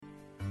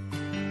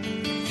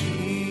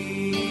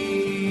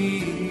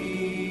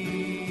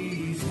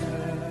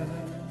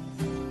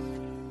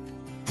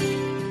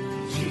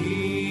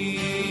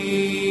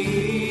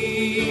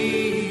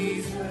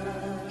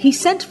He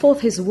sent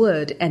forth his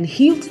word and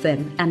healed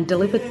them and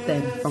delivered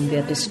them from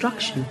their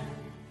destruction.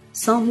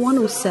 Psalm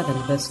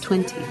 107 verse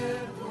 20.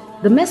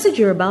 The message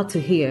you're about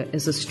to hear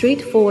is a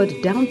straightforward,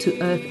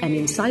 down-to-earth and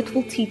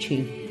insightful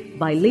teaching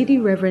by Lady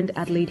Reverend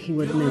Adelaide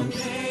Heward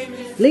Mills.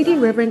 Lady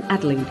Reverend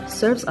Adelaide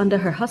serves under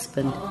her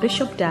husband,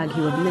 Bishop Dag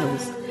Heward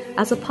Mills,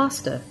 as a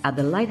pastor at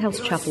the Lighthouse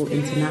Chapel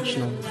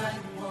International.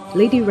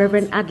 Lady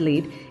Reverend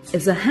Adelaide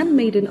is a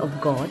handmaiden of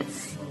God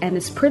and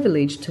is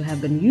privileged to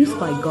have been used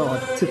by God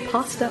to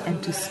pastor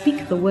and to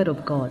speak the word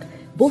of God,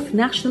 both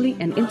nationally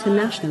and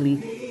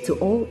internationally, to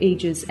all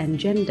ages and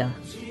gender.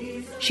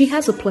 She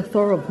has a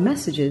plethora of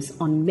messages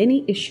on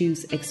many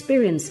issues,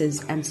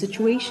 experiences, and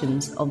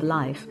situations of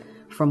life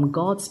from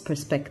God's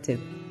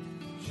perspective.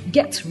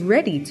 Get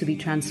ready to be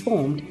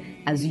transformed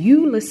as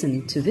you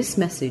listen to this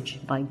message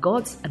by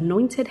God's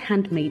anointed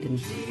handmaiden,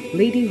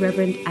 Lady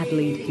Reverend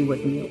Adelaide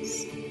Heward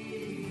Mills.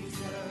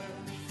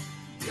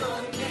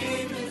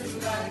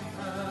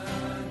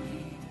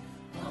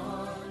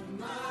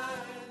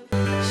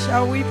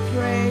 Shall we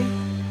pray?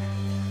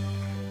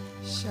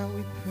 Shall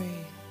we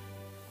pray?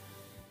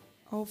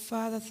 Oh,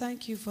 Father,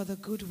 thank you for the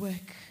good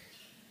work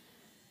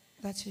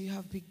that you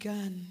have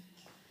begun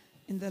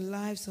in the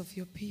lives of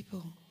your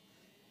people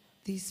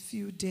these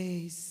few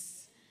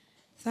days.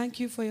 Thank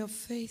you for your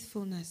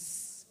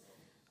faithfulness.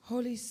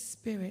 Holy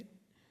Spirit,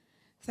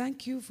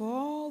 thank you for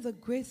all the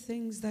great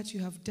things that you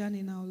have done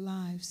in our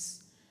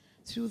lives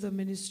through the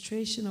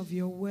ministration of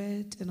your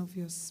word and of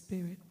your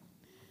spirit.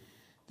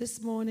 This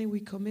morning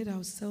we commit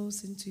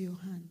ourselves into your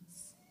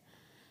hands.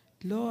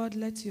 Lord,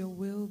 let your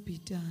will be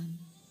done.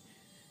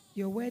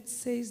 Your word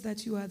says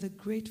that you are the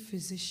great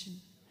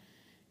physician.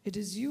 It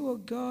is you, O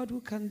God,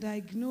 who can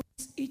diagnose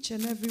each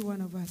and every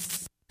one of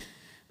us.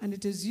 And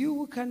it is you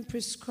who can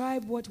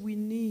prescribe what we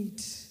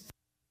need,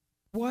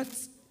 what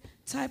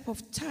type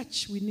of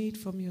touch we need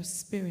from your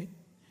Spirit.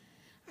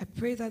 I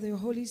pray that the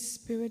Holy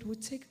Spirit will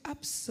take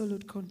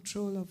absolute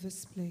control of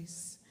this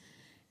place.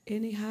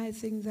 Any high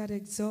thing that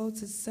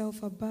exalts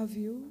itself above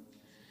you,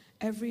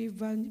 every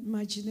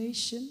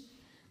imagination,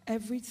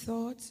 every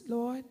thought,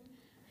 Lord,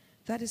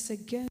 that is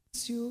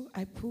against you,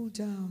 I pull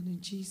down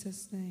in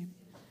Jesus' name.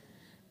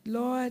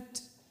 Lord,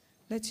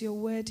 let your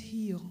word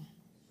heal.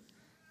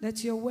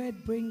 Let your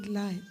word bring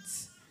light.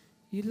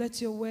 You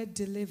let your word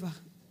deliver.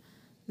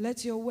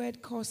 Let your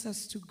word cause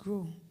us to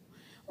grow.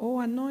 Oh,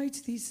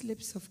 anoint these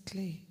lips of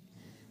clay.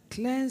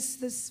 Cleanse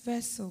this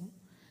vessel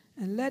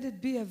and let it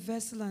be a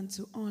vessel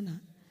unto honor,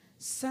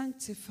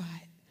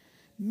 sanctified,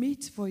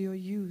 meet for your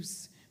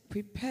use,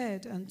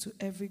 prepared unto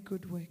every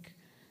good work.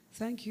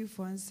 Thank you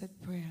for answered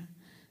prayer.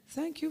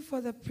 Thank you for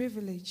the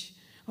privilege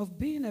of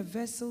being a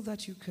vessel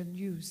that you can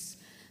use.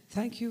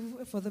 Thank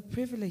you for the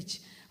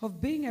privilege of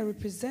being a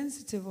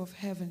representative of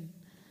heaven.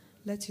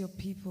 Let your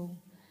people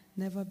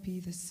never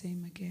be the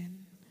same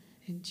again.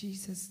 In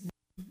Jesus'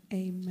 name,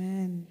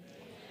 amen.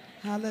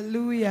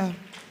 Hallelujah.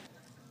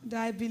 And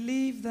I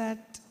believe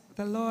that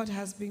the Lord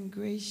has been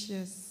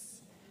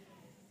gracious.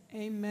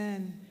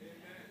 Amen.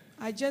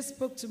 I just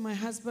spoke to my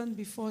husband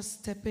before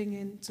stepping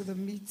into the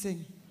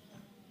meeting,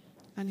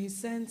 and he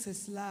sends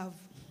his love.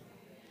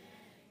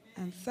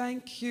 And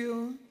thank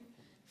you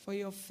for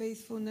your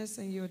faithfulness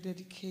and your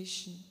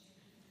dedication.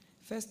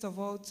 First of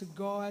all, to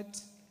God,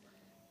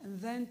 and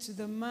then to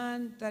the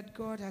man that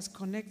God has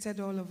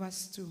connected all of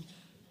us to.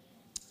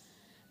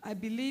 I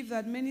believe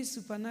that many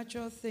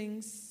supernatural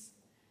things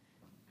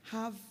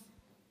have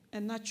a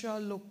natural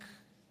look.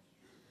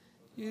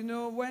 You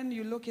know, when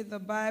you look at the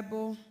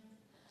Bible,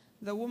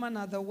 the woman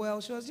at the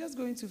well, she was just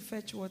going to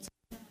fetch water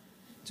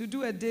to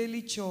do a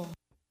daily chore,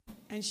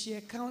 and she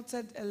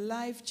encountered a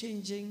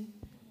life-changing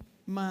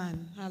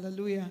man.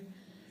 Hallelujah.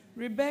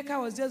 Rebecca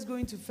was just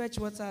going to fetch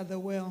water at the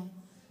well,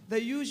 the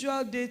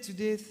usual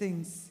day-to-day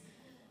things.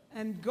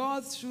 And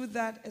God, through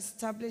that,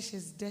 established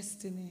his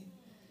destiny.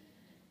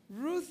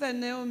 Ruth and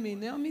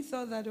Naomi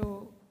thought that,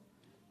 oh,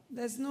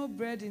 there's no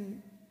bread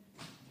in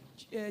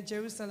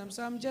Jerusalem,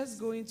 so I'm just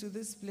going to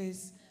this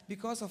place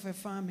because of a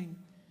famine.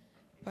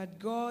 But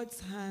God's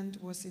hand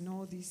was in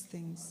all these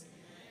things.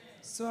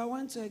 So I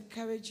want to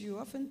encourage you.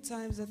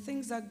 Oftentimes, the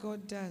things that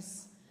God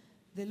does,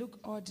 they look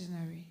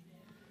ordinary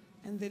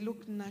and they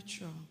look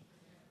natural.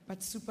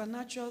 But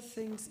supernatural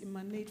things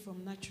emanate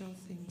from natural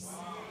things.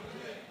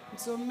 And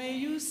so may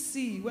you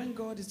see when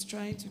God is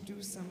trying to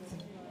do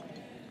something.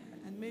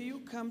 And may you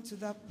come to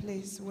that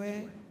place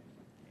where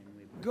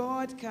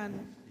God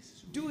can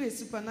do his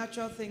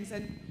supernatural things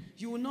and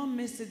you will not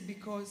miss it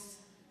because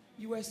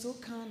you were so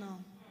carnal,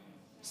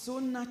 so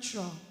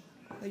natural,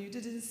 that you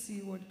didn't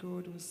see what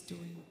God was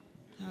doing.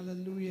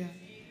 Hallelujah.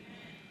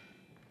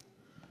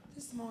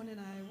 This morning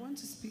I want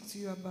to speak to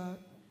you about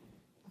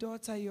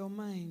Daughter, Your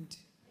Mind.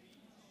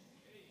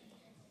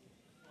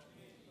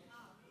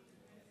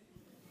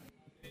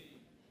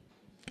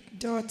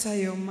 Daughter,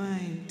 your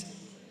mind.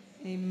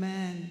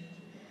 Amen.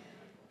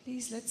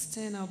 Please, let's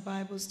turn our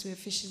Bibles to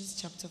Ephesians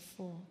chapter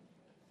 4.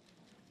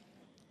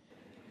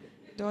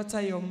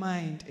 Daughter, your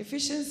mind.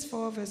 Ephesians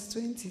 4 verse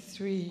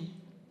 23.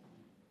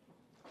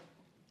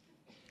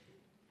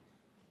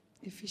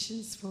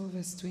 Ephesians 4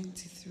 verse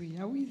 23.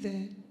 Are we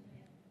there?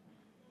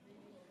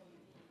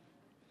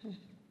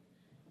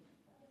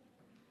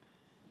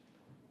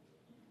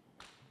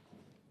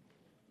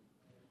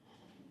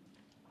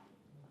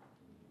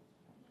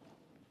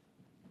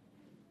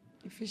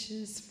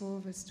 Ephesians 4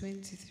 verse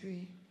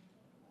 23.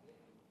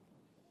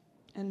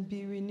 And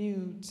be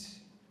renewed.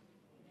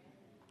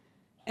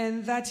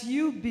 And that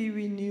you be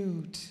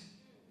renewed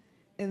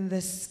in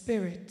the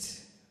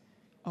spirit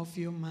of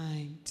your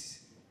mind.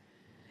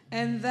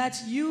 And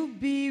that you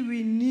be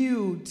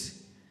renewed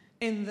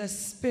in the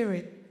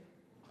spirit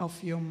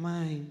of your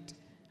mind.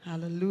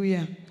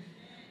 Hallelujah.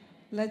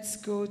 Let's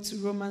go to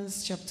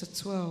Romans chapter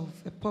 12,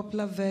 a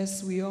popular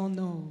verse we all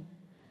know.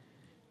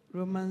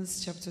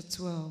 Romans chapter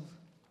 12.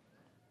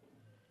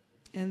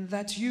 And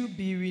that you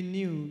be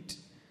renewed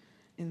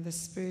in the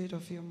spirit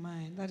of your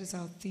mind. That is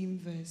our theme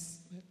verse.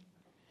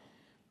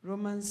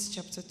 Romans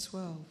chapter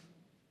 12.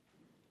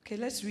 Okay,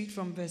 let's read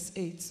from verse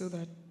 8 so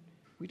that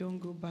we don't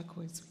go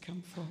backwards, we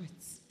come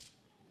forwards.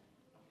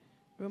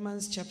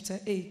 Romans chapter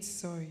 8.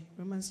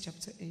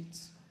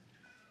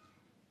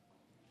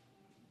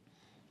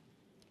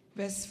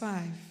 Verse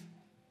 5.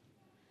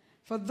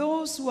 For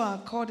those who are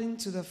according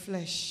to the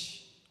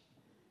flesh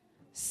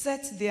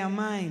set their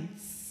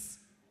minds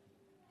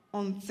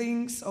on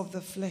things of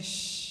the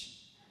flesh,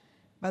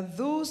 but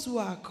those who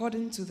are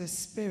according to the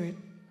Spirit,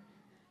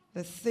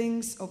 the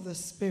things of the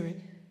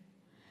Spirit.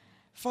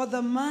 For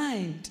the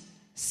mind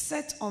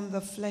set on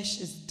the flesh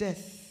is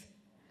death,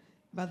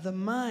 but the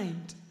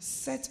mind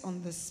set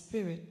on the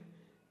Spirit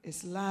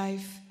is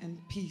life and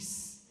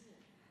peace.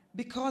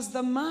 Because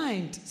the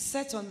mind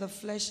set on the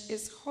flesh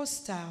is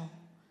hostile,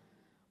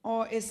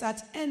 or is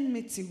at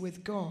enmity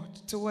with God,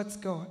 towards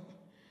God.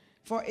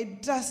 For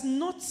it does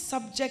not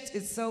subject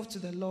itself to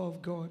the law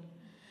of God,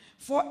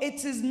 for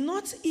it is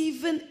not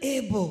even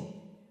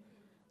able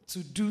to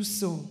do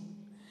so.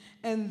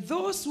 And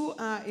those who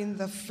are in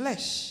the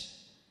flesh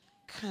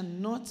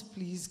cannot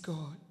please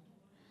God.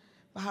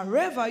 But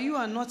however, you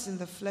are not in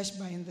the flesh,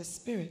 but in the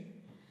Spirit,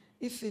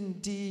 if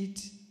indeed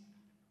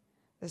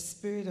the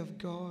Spirit of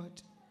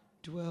God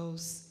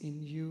dwells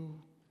in you.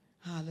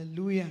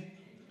 Hallelujah.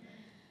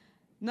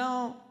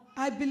 Now,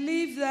 I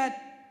believe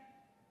that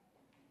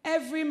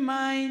every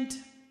mind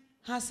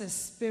has a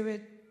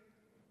spirit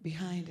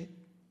behind it.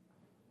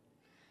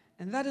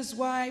 And that is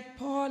why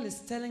Paul is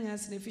telling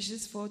us in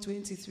Ephesians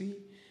 4:23,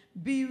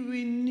 be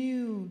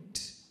renewed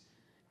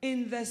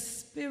in the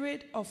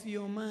spirit of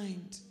your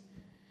mind.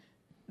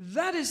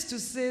 That is to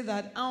say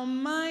that our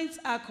minds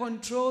are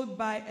controlled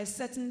by a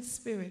certain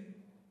spirit.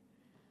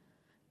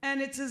 And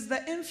it is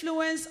the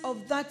influence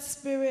of that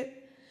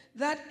spirit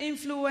that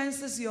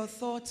influences your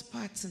thought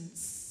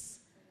patterns.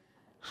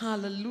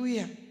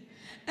 Hallelujah.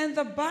 And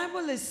the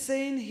Bible is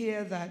saying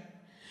here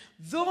that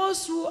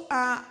those who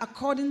are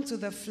according to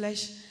the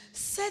flesh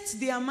set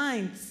their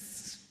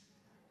minds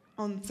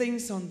on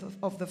things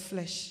of the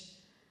flesh.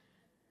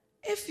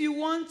 If you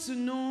want to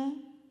know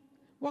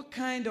what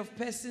kind of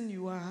person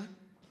you are,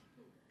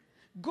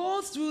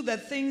 go through the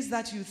things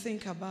that you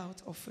think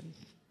about often.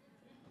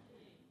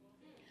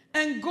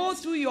 And go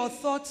through your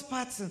thought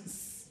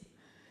patterns.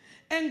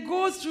 And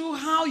go through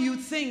how you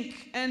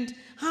think and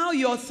how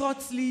your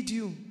thoughts lead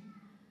you.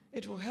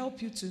 It will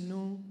help you to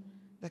know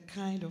the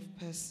kind of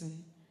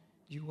person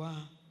you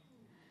are.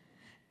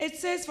 It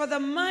says, for the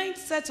mind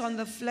set on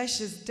the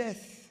flesh is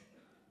death,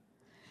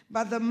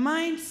 but the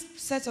mind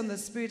set on the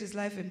Spirit is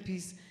life and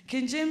peace.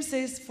 King James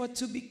says, for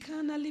to be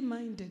carnally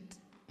minded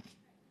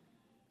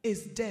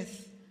is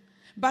death,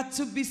 but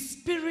to be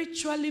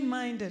spiritually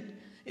minded.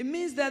 It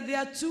means that there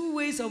are two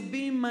ways of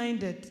being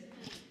minded.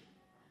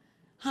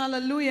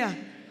 Hallelujah.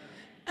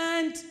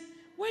 And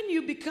when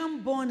you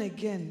become born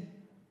again,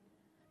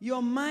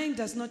 your mind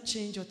does not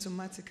change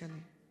automatically.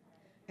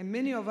 And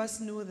many of us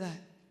know that.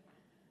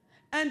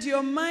 And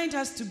your mind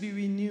has to be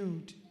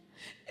renewed.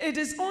 It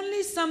is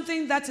only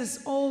something that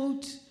is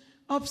old,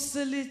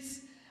 obsolete,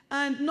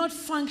 and not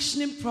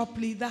functioning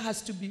properly that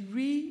has to be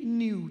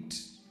renewed.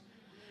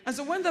 And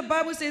so when the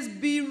Bible says,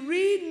 be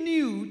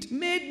renewed,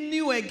 made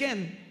new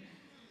again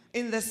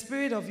in the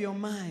spirit of your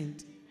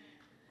mind,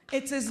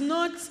 it is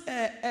not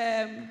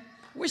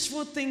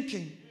wishful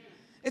thinking.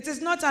 It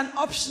is not an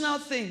optional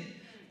thing.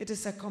 It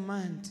is a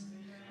command.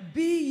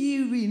 Be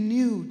ye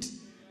renewed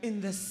in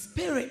the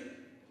spirit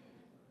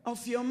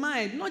of your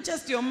mind. Not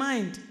just your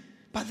mind,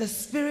 but the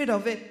spirit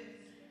of it.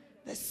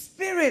 The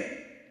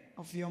spirit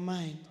of your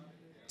mind.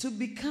 To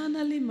be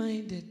carnally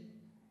minded,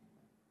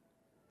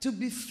 to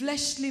be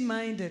fleshly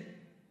minded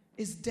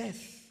is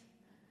death.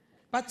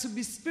 But to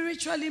be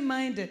spiritually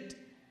minded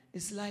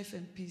is life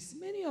and peace.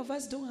 Many of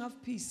us don't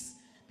have peace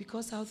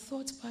because our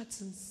thought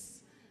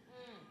patterns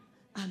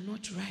are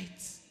not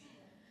right.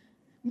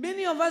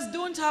 Many of us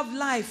don't have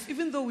life,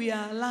 even though we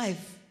are alive,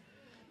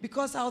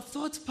 because our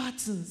thought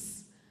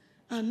patterns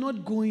are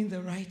not going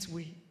the right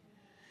way.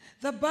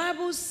 The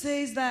Bible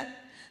says that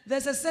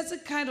there's a certain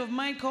kind of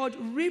mind called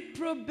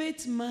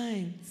reprobate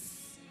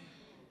minds.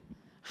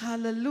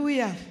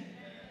 Hallelujah.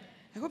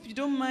 I hope you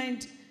don't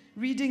mind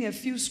reading a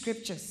few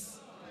scriptures.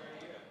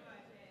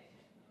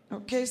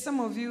 Okay, some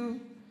of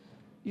you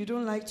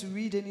don't like to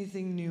read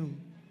anything new.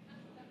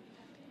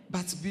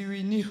 But be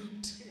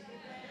renewed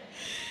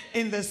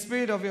in the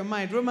spirit of your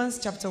mind. Romans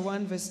chapter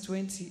 1, verse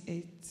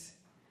 28.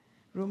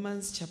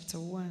 Romans chapter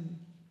 1,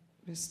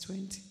 verse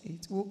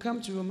 28. We'll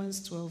come to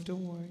Romans 12,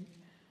 don't worry.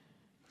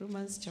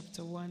 Romans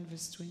chapter 1,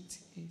 verse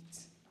 28.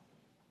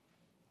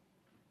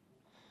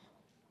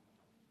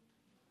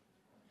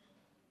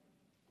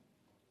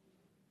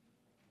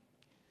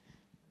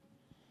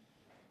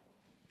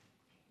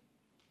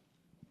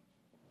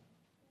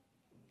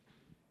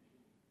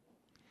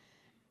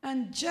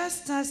 And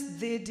just as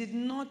they did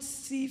not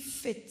see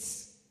fit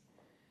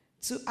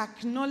to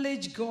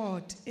acknowledge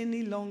God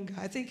any longer,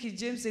 I think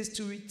James says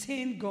to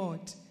retain God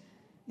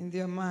in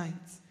their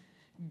minds,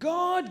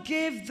 God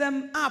gave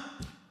them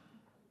up.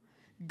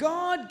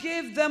 God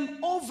gave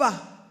them over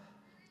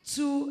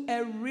to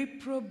a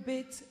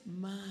reprobate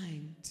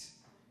mind.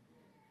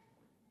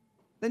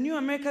 The New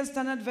American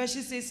Standard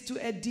Version says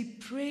to a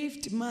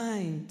depraved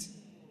mind,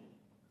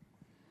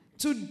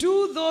 to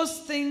do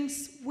those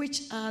things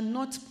which are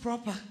not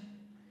proper,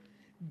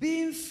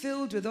 being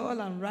filled with all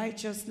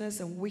unrighteousness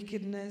and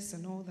wickedness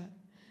and all that.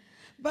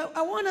 But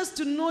I want us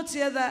to note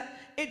here that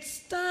it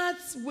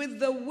starts with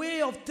the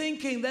way of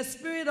thinking, the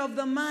spirit of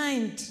the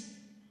mind.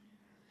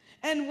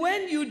 And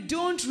when you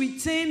don't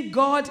retain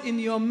God in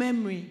your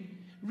memory,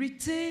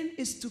 retain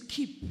is to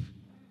keep.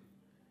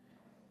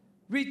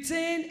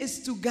 Retain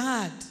is to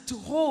guard, to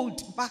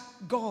hold back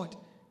God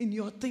in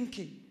your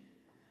thinking.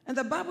 And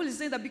the Bible is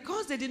saying that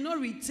because they did not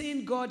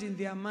retain God in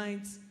their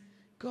minds,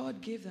 God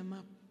gave them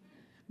up.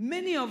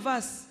 Many of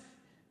us,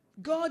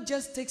 God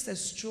just takes a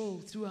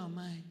stroll through our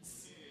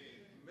minds.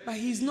 But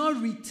he's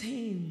not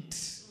retained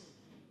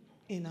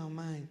in our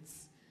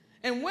minds.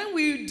 And when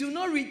we do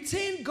not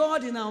retain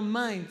God in our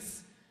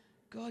minds,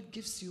 God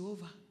gives you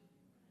over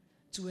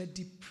to a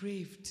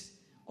depraved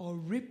or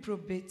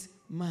reprobate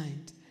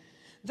mind.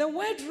 The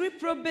word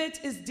reprobate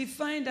is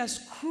defined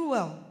as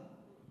cruel.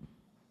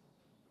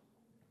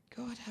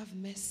 God have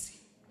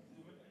mercy.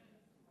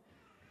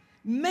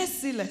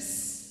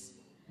 Merciless,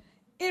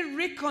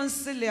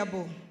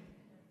 irreconcilable,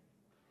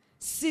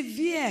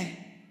 severe,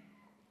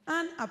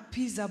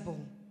 unappeasable,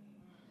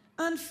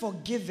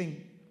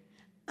 unforgiving,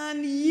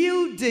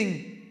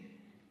 unyielding,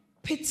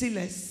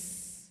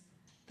 pitiless.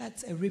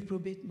 That's a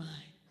reprobate mind.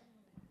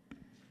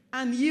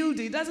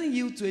 Unyielding, it doesn't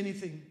yield to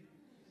anything.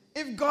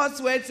 If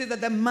God's word says that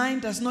the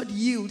mind does not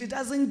yield, it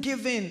doesn't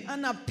give in,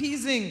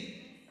 unappeasing.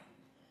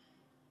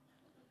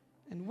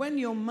 And when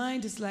your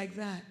mind is like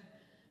that,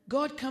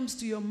 God comes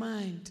to your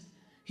mind.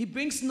 He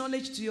brings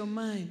knowledge to your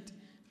mind.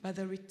 But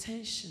the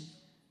retention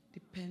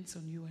depends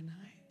on you and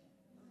I.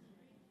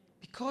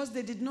 Because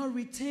they did not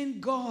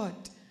retain God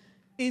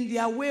in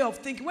their way of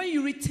thinking. When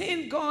you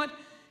retain God,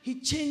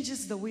 he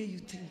changes the way you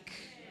think.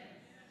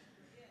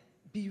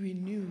 Be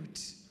renewed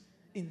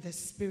in the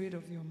spirit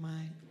of your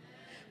mind.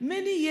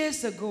 Many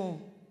years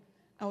ago,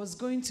 I was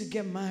going to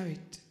get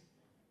married.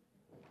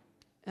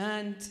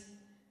 And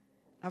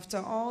after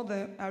all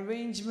the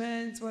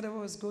arrangements, whatever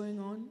was going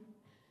on,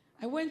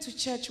 I went to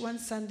church one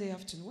Sunday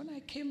afternoon. When I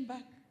came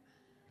back,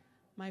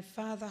 my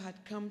father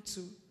had come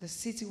to the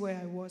city where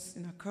I was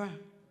in Accra.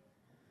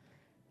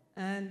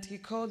 And he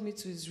called me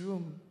to his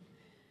room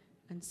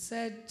and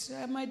said,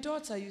 my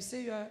daughter, you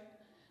say you are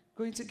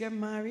going to get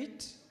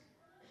married.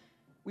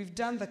 We've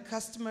done the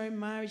customary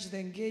marriage, the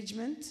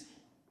engagement.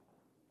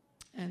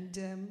 And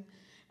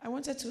I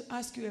wanted to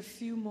ask you a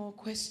few more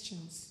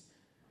questions.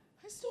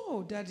 I said,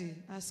 oh, Daddy,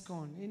 ask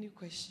on. Any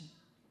question,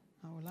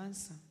 I will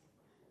answer.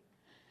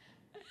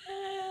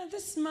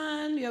 This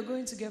man you are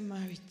going to get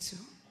married to,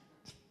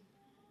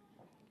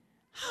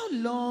 how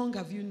long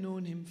have you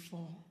known him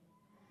for?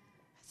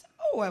 I said,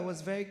 oh, I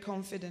was very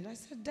confident. I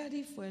said,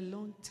 Daddy, for a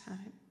long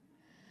time.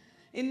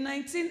 In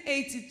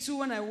 1982,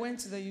 when I went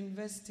to the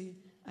university,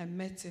 I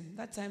met him.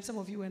 That time, some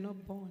of you were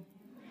not born.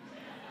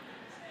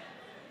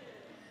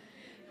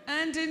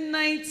 And in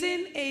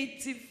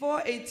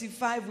 1984,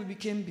 85, we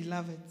became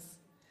beloveds.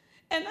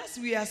 And as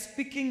we are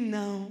speaking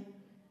now,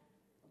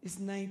 it's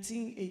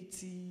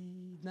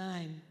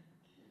 1989.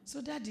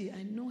 So, Daddy,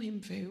 I know him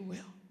very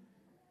well.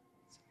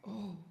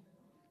 Oh,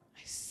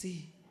 I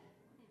see.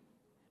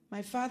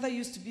 My father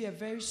used to be a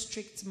very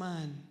strict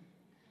man.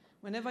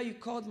 Whenever you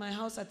called my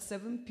house at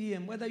 7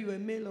 p.m., whether you were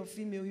male or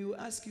female, he would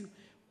ask you,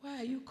 why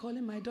are you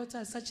calling my daughter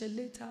at such a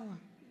late hour?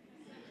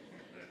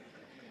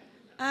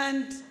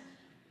 And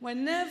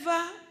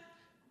whenever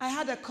I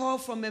had a call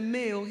from a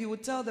male, he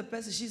would tell the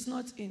person, she's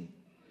not in.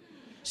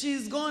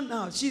 She's gone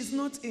out. She's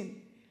not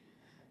in.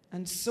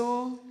 And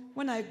so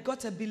when I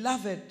got a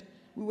beloved,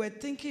 we were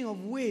thinking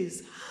of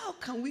ways, how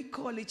can we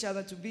call each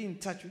other to be in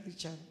touch with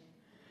each other?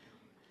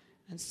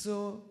 And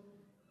so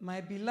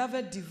my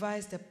beloved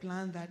devised a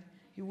plan that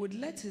he would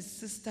let his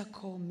sister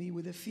call me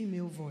with a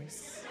female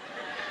voice.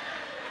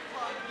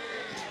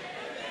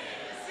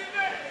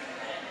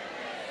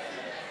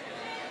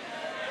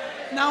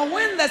 Now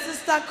when the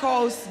sister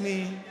calls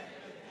me,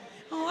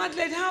 oh,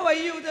 Adelaide, how are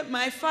you?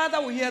 My father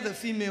will hear the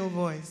female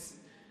voice.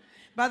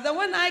 But then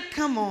when I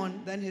come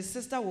on, then his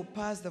sister will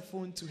pass the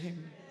phone to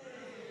him.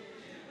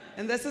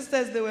 And the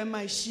sisters, they were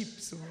my sheep,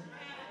 so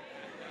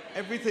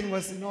everything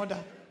was in order.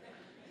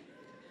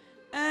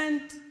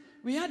 And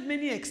we had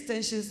many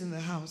extensions in the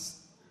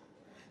house.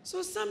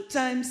 So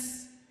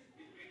sometimes,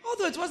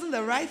 although it wasn't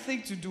the right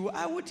thing to do,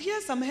 I would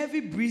hear some heavy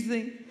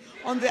breathing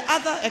on the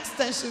other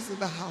extensions in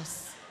the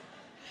house.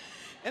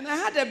 And I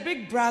had a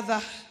big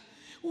brother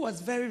who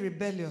was very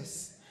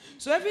rebellious.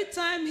 So every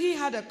time he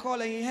had a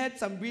call and he heard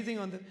some breathing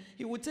on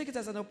he would take it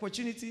as an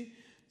opportunity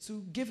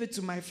to give it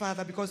to my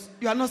father, because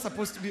you are not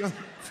supposed to be on.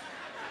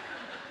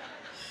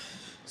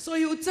 So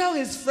he would tell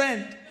his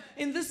friend,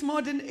 in this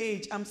modern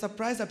age, I'm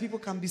surprised that people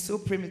can be so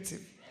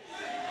primitive.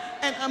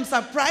 And I'm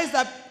surprised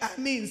that,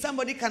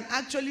 somebody can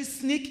actually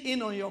sneak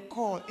in on your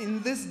call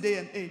in this day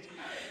and age.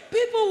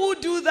 People who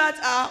do that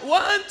are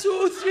 1,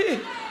 2, 3.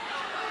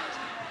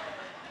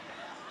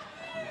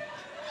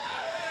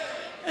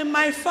 And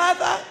my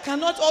father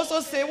cannot also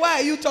say, why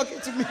are you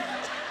talking to me?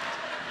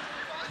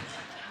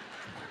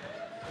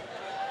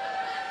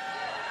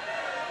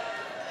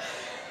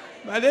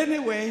 But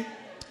anyway,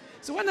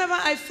 so whenever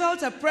I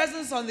felt a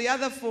presence on the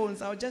other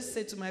phones, I would just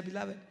say to my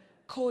beloved,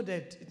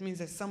 coded. It means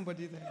there's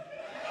somebody there.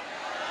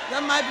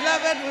 Then my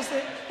beloved would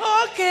say,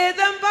 okay,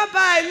 then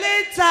bye-bye,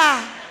 later.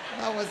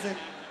 That was it.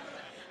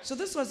 So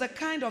this was a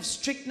kind of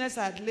strictness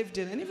I had lived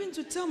in. And even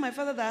to tell my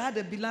father that I had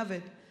a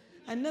beloved,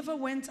 I never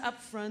went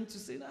up front to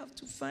say, I have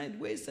to find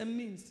ways and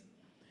means.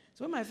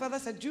 So when my father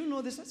said, do you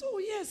know this? I said, oh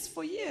yes,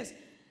 for years.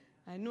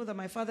 I know that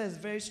my father is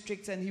very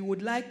strict and he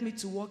would like me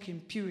to walk in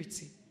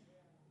purity.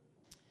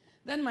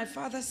 Then my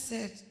father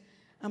said,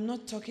 I'm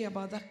not talking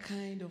about that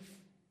kind of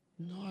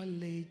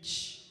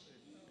knowledge.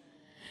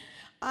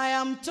 I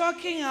am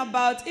talking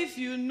about if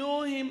you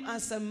know him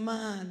as a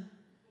man.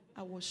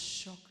 I was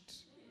shocked.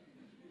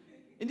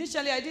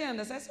 Initially, I didn't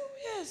understand. I said, oh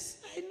yes,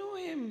 I know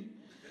him.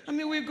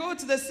 We go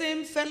to the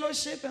same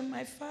fellowship, and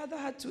my father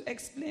had to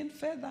explain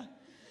further.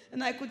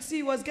 And I could see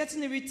he was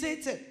getting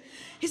irritated.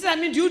 He said,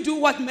 do you do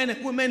what men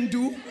and women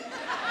do?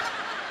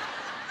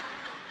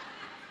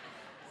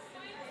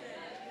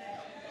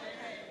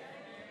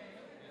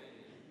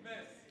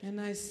 And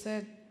I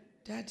said,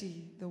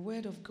 Daddy, the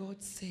word of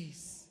God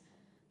says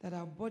that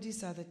our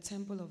bodies are the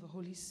temple of the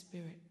Holy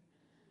Spirit.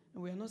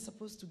 And we are not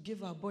supposed to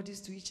give our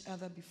bodies to each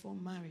other before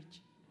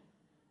marriage.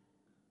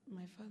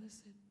 My father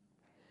said,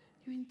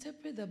 you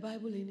interpret the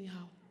Bible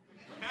anyhow.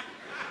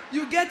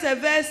 You get a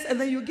verse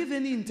and then you give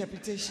any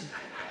interpretation.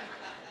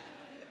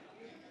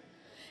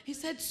 He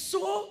said,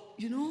 so,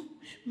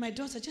 my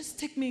daughter, just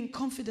take me in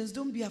confidence.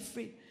 Don't be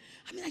afraid.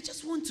 I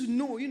just want to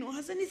know,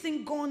 has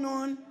anything gone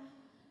on?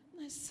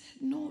 And I said,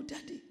 no,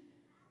 Daddy.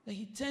 Then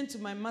he turned to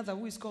my mother,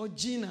 who is called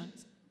Gina.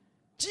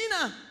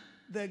 Gina,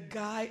 the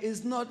guy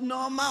is not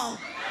normal.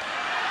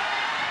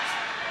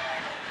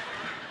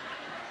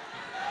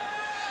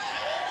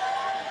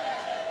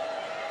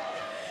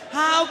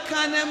 How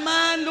can a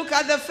man look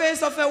at the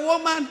face of a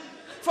woman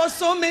for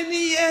so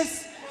many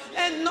years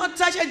and not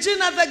touch her?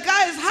 Gina, the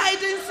guy is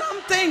hiding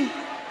something.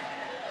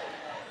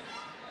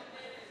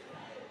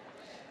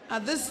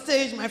 At this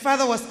stage, my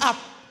father was up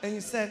and he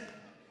said,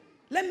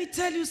 let me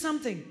tell you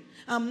something.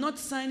 I'm not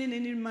signing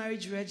any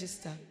marriage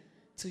register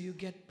till you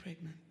get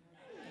pregnant.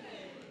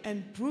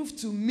 And prove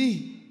to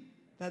me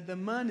that the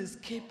man is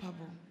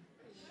capable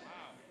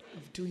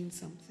of doing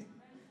something.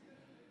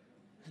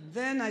 And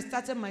then I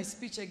started my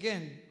speech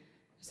again.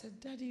 I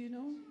said, Daddy,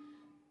 you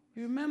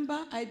remember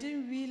I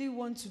didn't really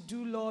want to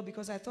do law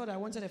because I thought I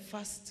wanted a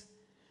fast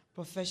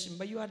profession.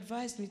 But you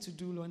advised me to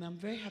do law, and I'm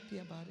very happy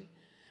about it.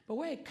 But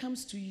when it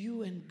comes to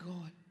you and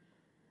God,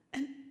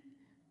 and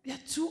there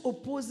are two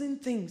opposing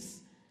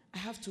things, I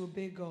have to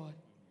obey God.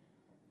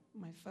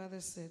 My father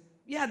said,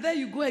 yeah, there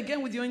you go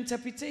again with your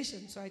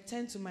interpretation. So I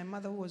turned to my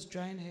mother, who was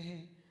drying her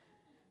hair.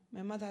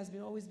 My mother has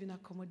always been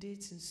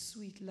accommodating,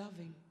 sweet,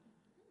 loving.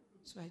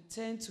 So I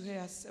turned to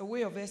her as a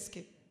way of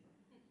escape.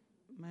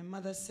 My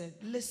mother said,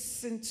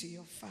 listen to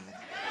your father.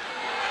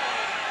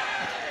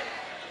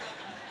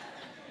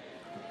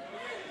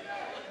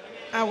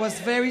 I was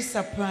very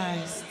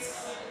surprised.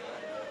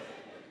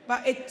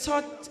 But it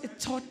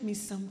taught me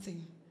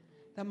something.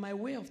 That my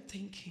way of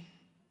thinking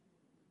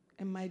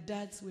and my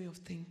dad's way of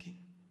thinking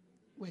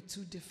were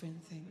two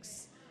different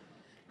things.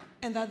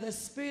 And that the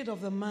spirit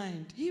of the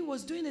mind, he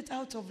was doing it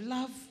out of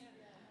love.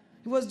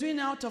 He was doing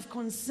it out of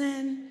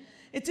concern.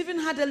 It even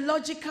had a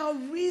logical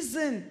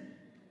reason.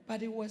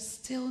 But it was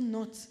still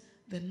not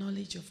the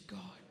knowledge of God.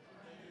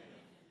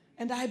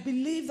 And I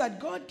believe that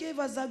God gave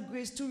us that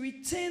grace to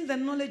retain the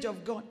knowledge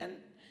of God. And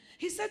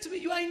he said to me,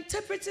 you are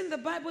interpreting the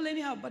Bible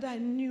anyhow. But I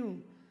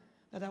knew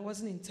that I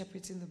wasn't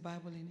interpreting the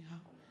Bible anyhow.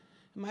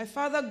 My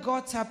father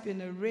got up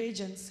in a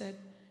rage and said,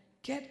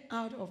 get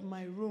out of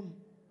my room.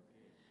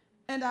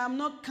 And I'm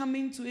not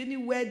coming to any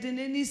wedding,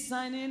 any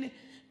signing.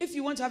 If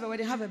you want to have a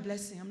wedding, have a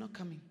blessing. I'm not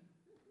coming.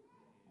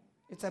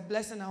 It's a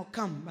blessing, I'll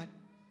come.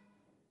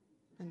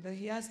 And then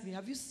he asked me,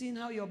 have you seen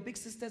how your big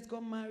sisters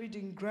got married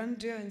in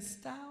grandeur and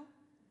style?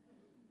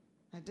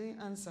 I didn't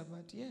answer,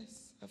 but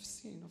yes, I've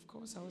seen. Of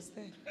course, I was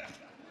there.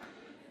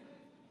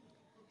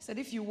 He said,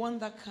 if you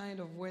want that kind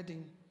of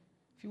wedding,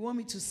 if you want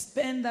me to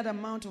spend that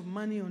amount of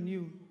money on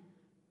you,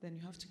 then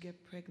you have to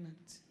get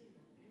pregnant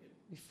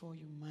before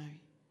you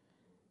marry.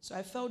 So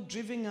I felt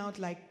driven out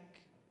like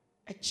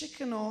a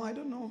chicken or, I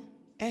don't know,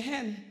 a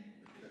hen.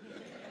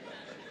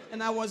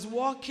 And I was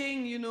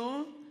walking,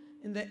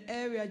 in the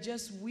area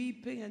just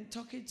weeping and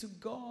talking to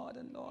God,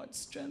 and Lord,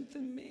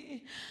 strengthen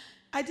me.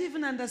 I didn't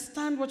even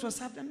understand what was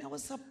happening. I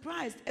was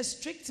surprised. A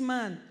strict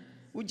man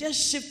would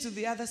just shift to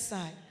the other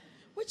side,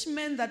 which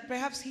meant that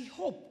perhaps he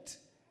hoped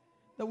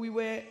that we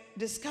were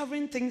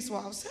discovering things for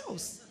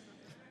ourselves.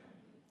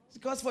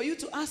 Because for you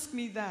to ask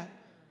me that,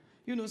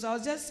 so I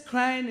was just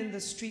crying in the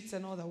streets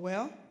and all that.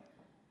 Well,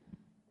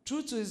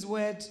 true to his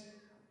word,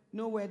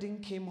 no wedding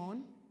came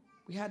on.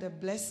 We had a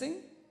blessing,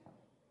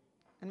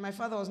 and my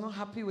father was not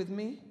happy with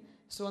me.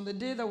 So on the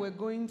day that we're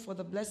going for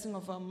the blessing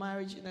of our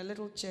marriage in a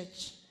little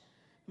church,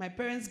 my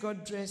parents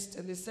got dressed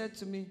and they said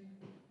to me,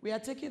 we are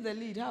taking the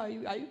lead. How are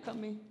you? Are you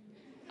coming?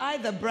 I,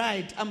 the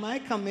bride, am I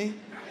coming?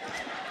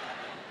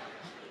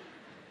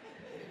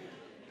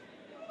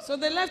 So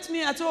they left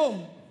me at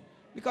home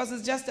because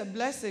it's just a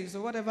blessing.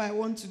 So whatever I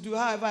want to do,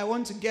 however I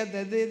want to get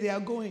there, they are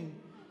going.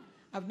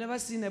 I've never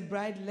seen a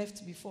bride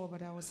left before,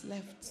 but I was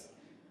left.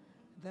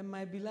 Then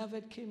my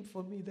beloved came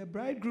for me. The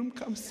bridegroom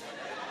comes.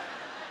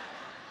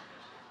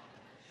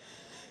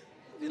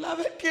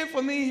 Beloved came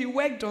for me. He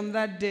worked on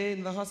that day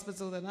in the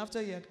hospital. Then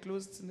after he had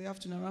closed in the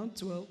afternoon around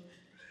 12,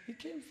 he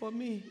came for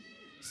me.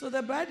 So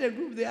the bride and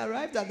groom, they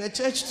arrived at the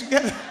church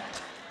together.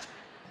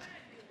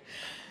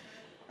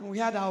 And we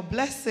had our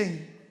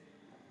blessing.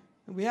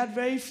 And we had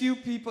very few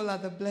people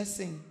at the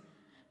blessing.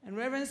 And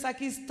Reverend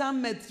Saki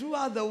stammered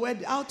throughout the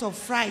wedding out of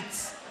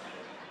fright.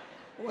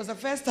 It was the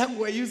first time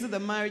we were using the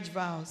marriage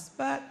vows.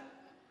 But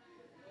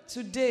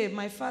today,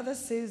 my father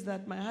says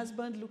that my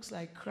husband looks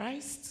like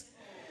Christ,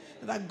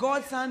 that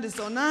God's hand is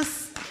on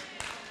us,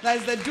 that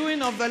is the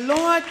doing of the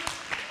Lord.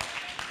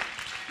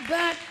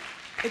 But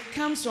it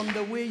comes from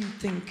the way you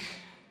think.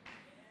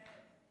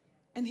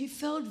 And he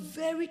felt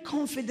very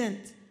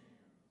confident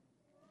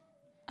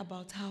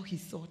about how he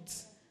thought.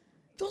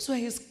 Those were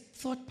his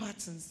thought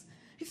patterns.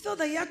 He felt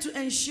that he had to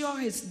ensure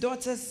his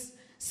daughter's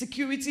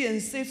security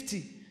and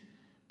safety.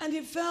 And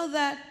he felt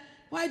that,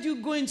 why do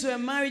you go into a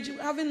marriage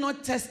having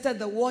not tested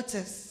the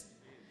waters?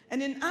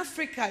 And in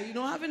Africa,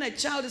 having a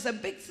child is a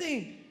big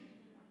thing.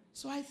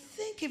 So I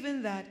think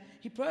even that,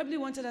 he probably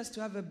wanted us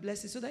to have a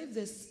blessing so that if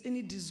there's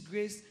any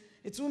disgrace,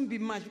 it won't be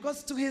much.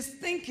 Because to his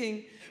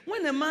thinking,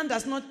 when a man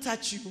does not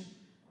touch you,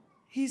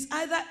 he's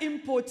either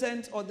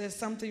impotent or there's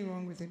something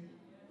wrong with him.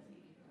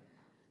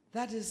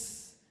 That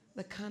is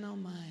the carnal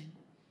mind.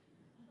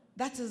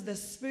 That is the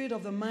spirit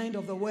of the mind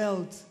of the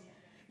world.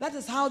 That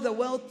is how the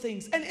world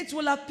thinks. And it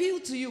will appeal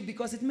to you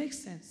because it makes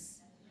sense.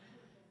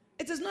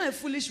 It is not a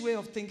foolish way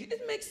of thinking.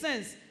 It makes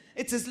sense.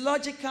 It is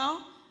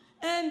logical.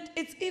 And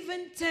it's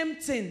even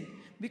tempting.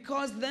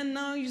 Because then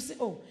now you say,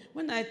 oh,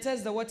 when I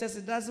test the waters,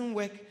 it doesn't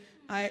work.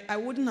 I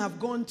wouldn't have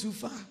gone too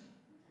far.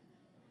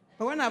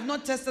 But when I've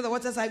not tested the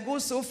waters, I go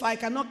so far, I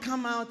cannot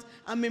come out.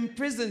 I'm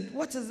imprisoned.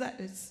 What is that?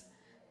 It's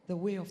the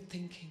way of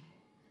thinking.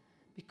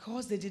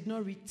 Because they did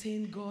not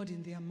retain God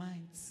in their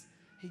minds,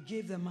 he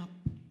gave them up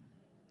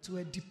to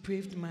a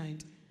depraved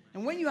mind.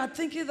 And when you are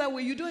thinking that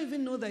way, you don't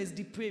even know that it's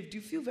depraved. You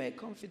feel very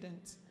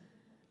confident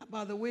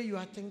about the way you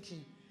are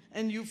thinking.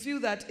 And you feel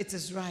that it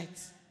is right.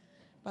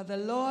 But the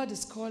Lord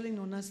is calling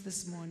on us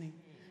this morning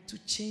to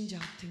change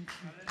our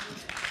thinking.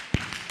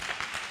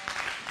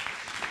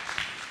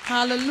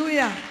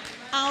 Hallelujah.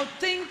 Our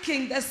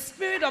thinking, the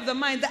spirit of the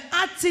mind, the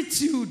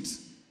attitude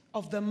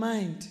of the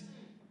mind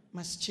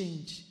must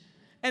change.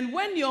 And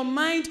when your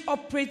mind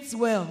operates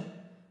well,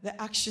 the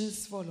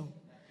actions follow.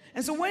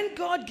 And so when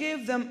God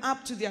gave them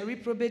up to their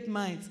reprobate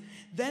minds,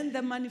 then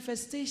the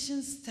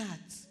manifestations start.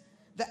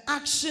 The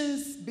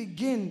actions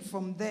begin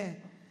from there.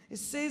 It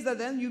says that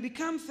then you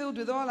become filled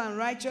with all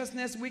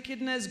unrighteousness,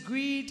 wickedness,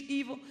 greed,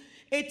 evil.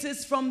 It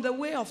is from the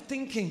way of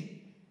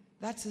thinking.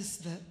 That is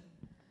the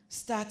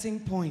starting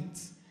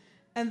point.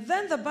 And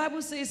then the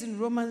Bible says in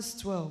Romans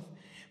 12,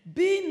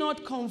 be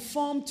not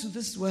conformed to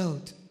this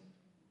world.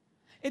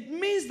 It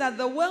means that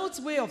the world's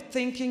way of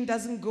thinking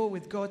doesn't go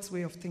with God's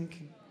way of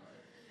thinking.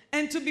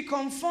 And to be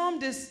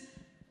conformed is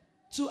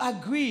to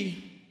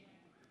agree,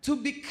 to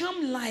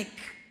become like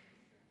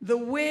the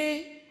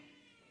way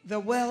the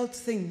world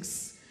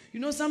thinks.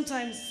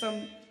 Sometimes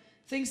some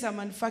things are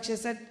manufactured,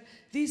 said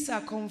these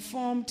are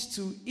conformed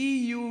to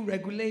EU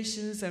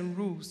regulations and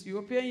rules.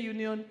 European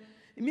Union,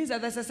 it means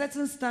that there's a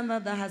certain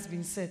standard that has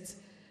been set.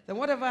 Then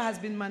whatever has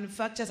been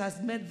manufactured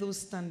has met those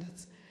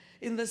standards.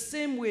 In the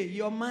same way,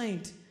 your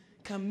mind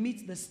can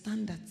meet the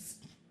standards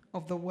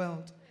of the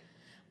world.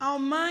 Our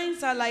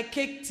minds are like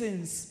cake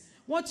tins.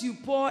 What you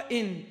pour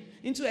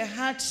into a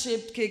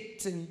heart-shaped cake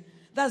tin,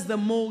 that's the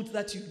mold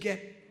that you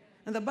get.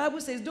 And the Bible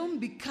says, don't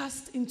be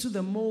cast into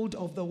the mold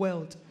of the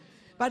world,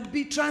 but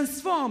be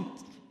transformed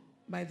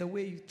by the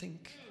way you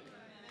think.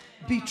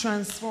 Be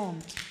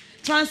transformed.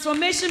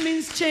 Transformation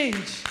means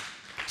change.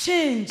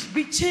 Change.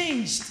 Be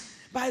changed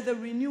by the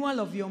renewal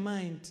of your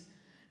mind.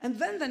 And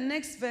then the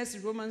next verse,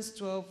 Romans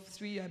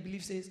 12:3, I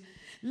believe, says,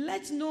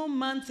 let no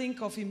man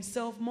think of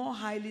himself more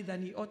highly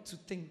than he ought to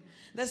think.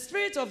 The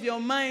spirit of your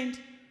mind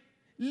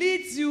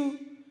leads you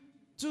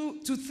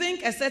to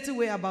think a certain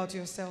way about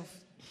yourself.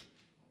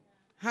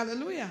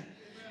 Hallelujah.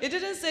 It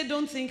didn't say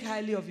don't think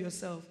highly of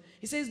yourself.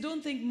 It says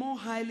don't think more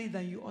highly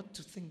than you ought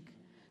to think.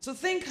 So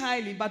think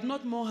highly, but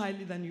not more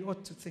highly than you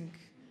ought to think.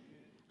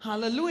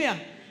 Hallelujah.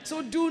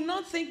 So do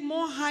not think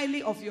more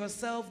highly of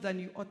yourself than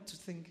you ought to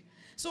think.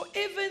 So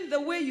even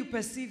the way you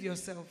perceive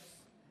yourself,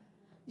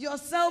 your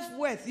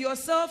self-worth, your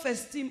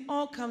self-esteem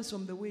all comes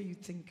from the way you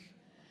think.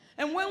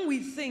 And when we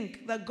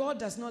think that God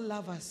does not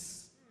love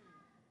us,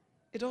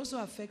 it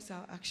also affects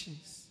our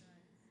actions.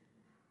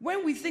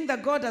 When we think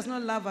that God does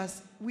not love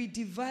us, we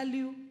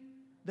devalue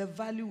the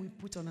value we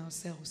put on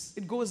ourselves.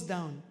 It goes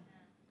down.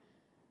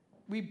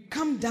 We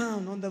come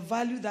down on the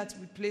value that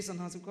we place on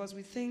us because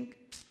we think,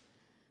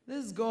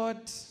 this God,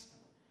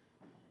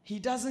 he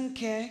doesn't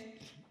care.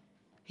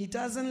 He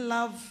doesn't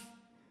love.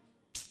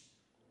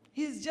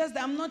 He's just,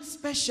 I'm not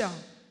special.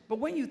 But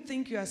when you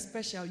think you are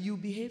special, you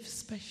behave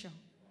special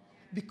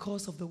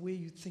because of the way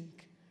you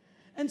think.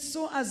 And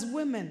so as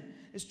women,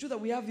 it's true that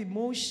we have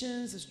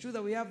emotions, it's true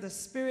that we have the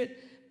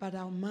spirit, but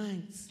our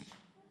minds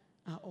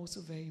are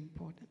also very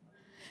important.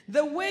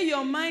 The way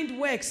your mind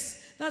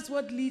works, that's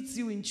what leads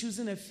you in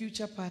choosing a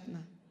future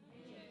partner.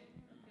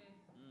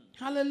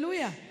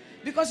 Hallelujah.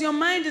 Because your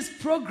mind is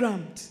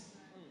programmed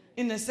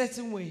in a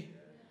certain way.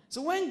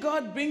 So when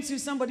God brings you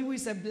somebody who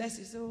is a blessing,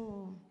 you say,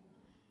 oh,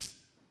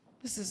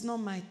 this is not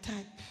my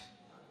type.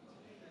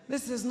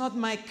 This is not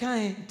my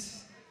kind.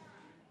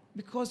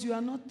 Because you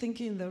are not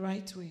thinking in the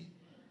right way.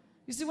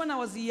 You see, when I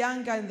was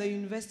younger in the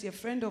university, a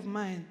friend of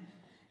mine,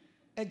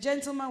 a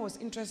gentleman was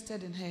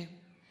interested in her.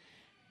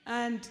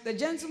 And the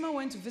gentleman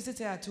went to visit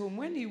her at home.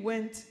 When he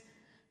went,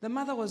 the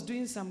mother was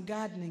doing some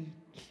gardening.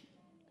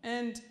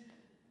 And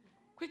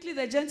quickly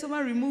the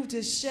gentleman removed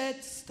his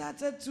shirt,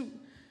 started to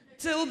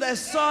till the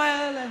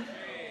soil. And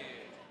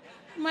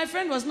my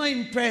friend was not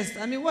impressed.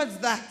 I mean, what's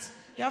that?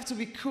 You have to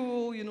be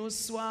cool,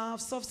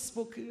 suave,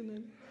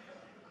 soft-spoken.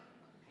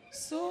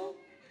 So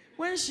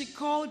when she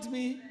called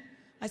me,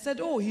 I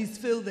said, oh, he's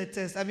failed the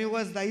test. I mean,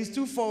 what's that? He's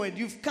too forward.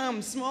 You've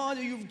come small.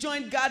 You've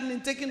joined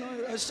gardening, taken on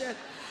a shirt.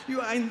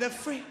 You are in the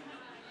frame.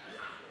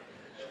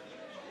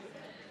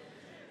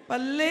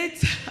 But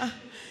later,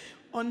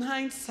 on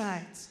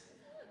hindsight,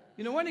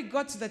 when it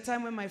got to the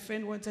time when my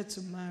friend wanted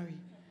to marry,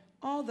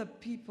 all the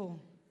people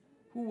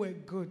who were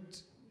good,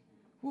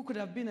 who could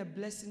have been a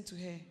blessing to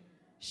her,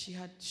 she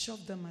had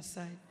shoved them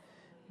aside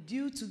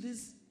due to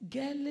this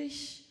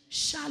girlish,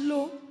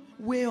 shallow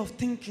way of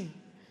thinking.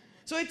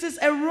 So it is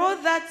a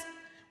road that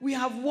we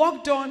have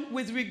walked on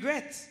with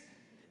regret.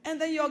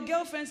 And then your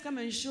girlfriends come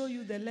and show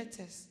you the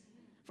letters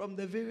from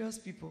the various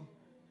people.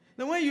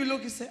 Then when you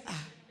look, you say,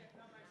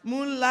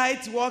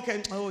 moonlight walk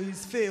and, oh,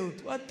 he's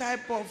failed. What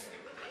type of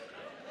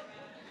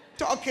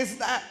talk is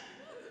that?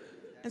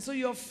 And so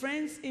your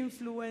friends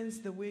influence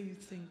the way you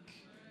think.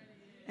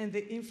 And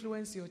they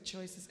influence your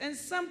choices. And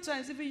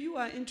sometimes even you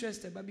are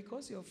interested, but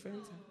because your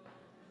friends are.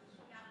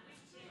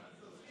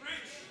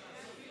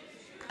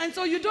 And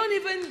so you don't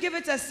even give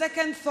it a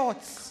second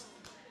thought.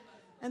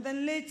 And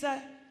then later,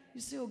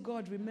 you say, oh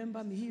God,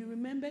 remember me. He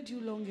remembered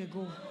you long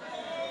ago.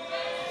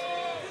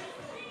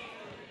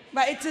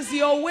 But it is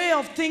your way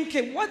of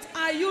thinking. What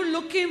are you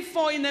looking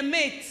for in a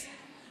mate?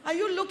 Are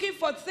you looking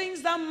for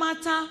things that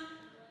matter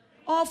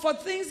or for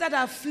things that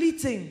are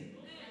fleeting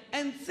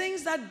and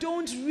things that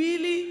don't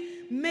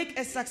really make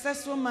a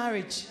successful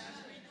marriage?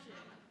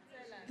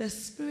 The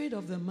spirit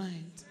of the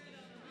mind,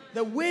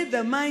 the way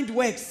the mind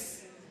works,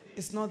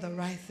 is not the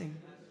right thing.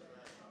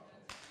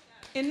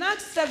 In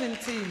Acts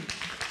 17,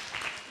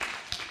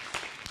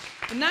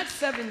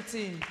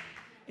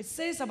 it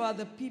says about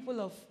the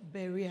people of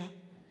Berea.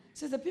 It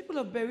says the people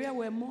of Berea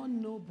were more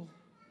noble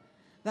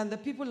than the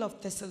people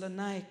of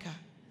Thessalonica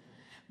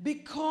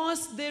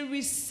because they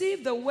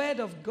received the word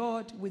of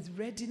God with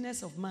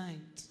readiness of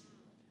mind.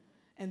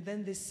 And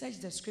then they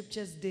searched the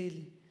scriptures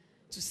daily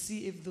to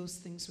see if those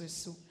things were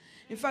so.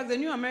 In fact, the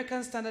New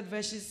American Standard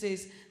Version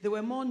says they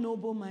were more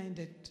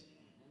noble-minded.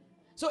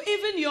 So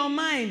even your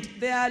mind,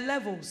 there are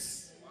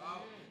levels.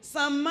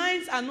 Some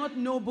minds are not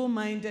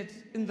noble-minded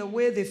in the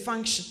way they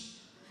function.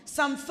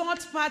 Some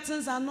thought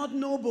patterns are not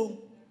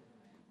noble.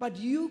 But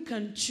you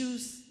can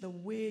choose the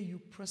way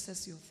you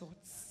process your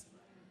thoughts.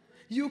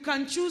 You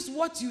can choose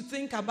what you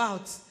think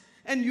about.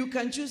 And you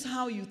can choose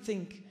how you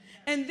think.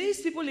 And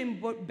these people in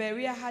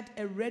Berea had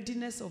a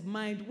readiness of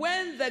mind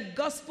when the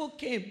gospel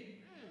came.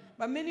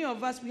 But many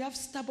of us, we have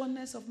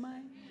stubbornness of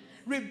mind,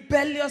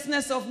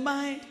 rebelliousness of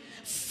mind,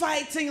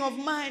 fighting of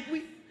mind.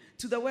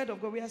 To the word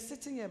of God, we are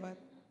sitting here, but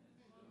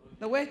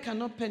the word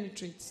cannot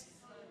penetrate.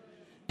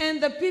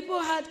 And the people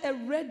had a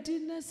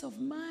readiness of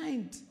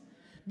mind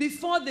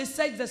before they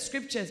searched the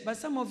scriptures. But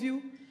some of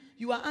you,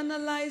 you are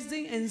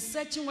analyzing and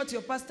searching what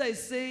your pastor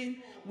is saying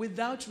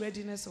without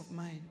readiness of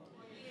mind.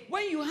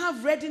 When you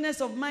have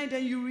readiness of mind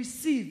and you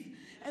receive,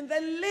 and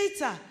then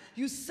later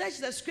you search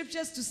the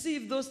scriptures to see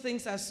if those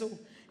things are so,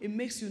 it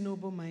makes you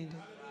noble-minded.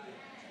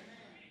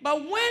 But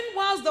when,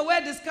 whilst the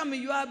word is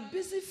coming, you are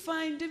busy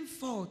finding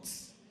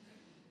faults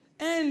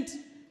and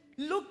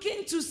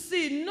looking to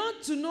see,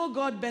 not to know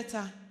God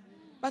better,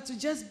 but to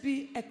just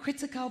be a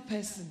critical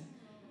person,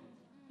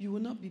 you will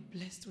not be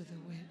blessed with the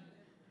word.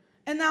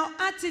 And our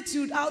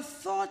attitude, our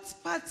thoughts,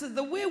 parts of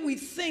the way we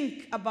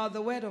think about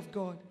the word of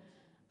God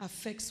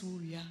affects who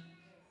we are.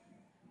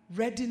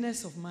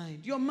 Readiness of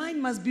mind. Your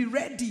mind must be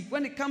ready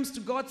when it comes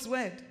to God's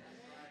word.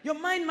 Your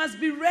mind must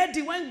be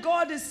ready when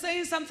God is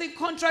saying something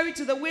contrary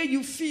to the way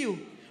you feel.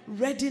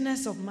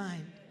 Readiness of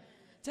mind.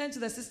 Turn to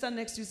the sister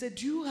next to you. Say,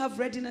 do you have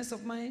readiness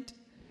of mind?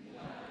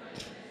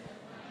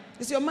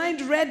 Is your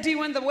mind ready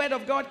when the word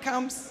of God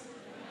comes?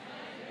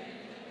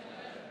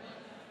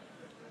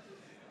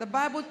 The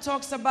Bible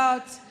talks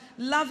about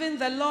loving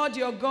the Lord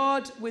your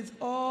God with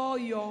all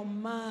your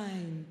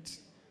mind.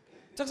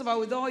 It talks about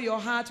with all your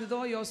heart, with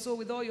all your soul,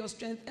 with all your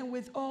strength, and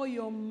with all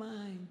your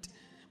mind.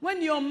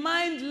 When your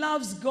mind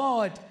loves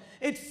God,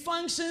 it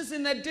functions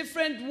in a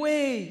different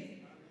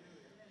way.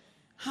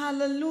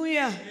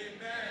 Hallelujah.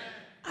 Amen.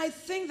 I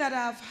think that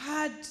I've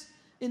had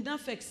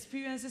enough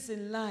experiences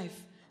in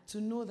life to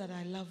know that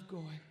I love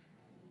God.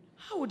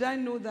 How would I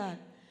know that?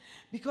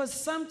 Because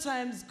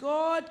sometimes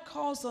God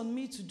calls on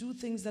me to do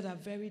things that are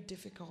very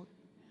difficult.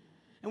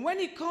 And when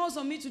he calls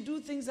on me to do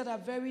things that are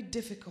very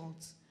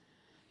difficult,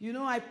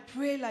 I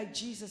pray like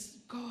Jesus,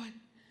 God,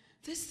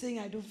 this thing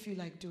I don't feel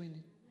like doing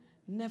it.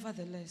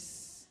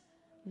 Nevertheless,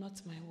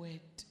 not my word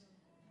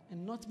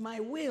and not my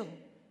will,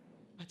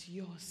 but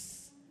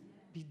yours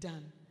be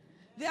done.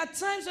 There are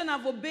times when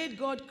I've obeyed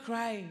God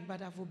crying,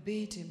 but I've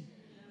obeyed him.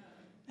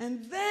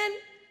 And then,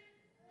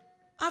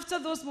 after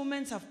those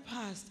moments have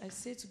passed, I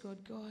say to God,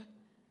 God,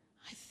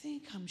 I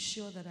think I'm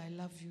sure that I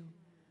love you.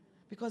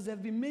 Because there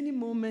have been many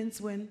moments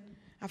when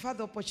I've had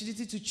the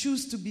opportunity to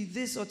choose to be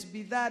this or to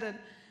be that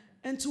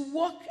and to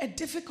walk a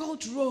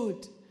difficult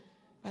road.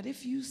 But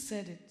if you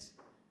said it,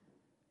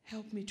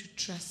 help me to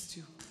trust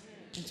you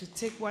and to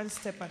take one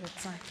step at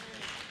a time.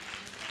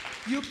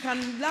 You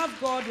can love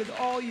God with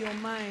all your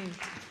mind.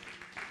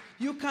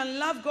 You can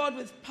love God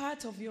with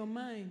part of your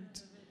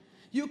mind.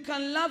 You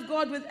can love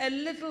God with a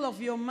little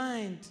of your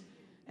mind.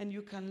 And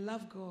you can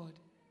love God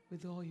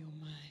with all your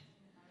mind.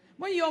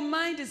 When your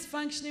mind is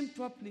functioning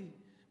properly,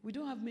 we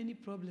don't have many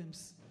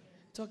problems.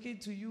 Talking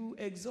to you,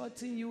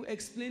 exhorting you,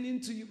 explaining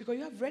to you, because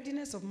you have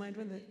readiness of mind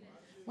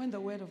when the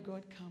word of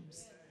God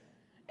comes.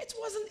 It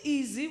wasn't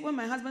easy when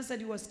my husband said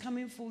he was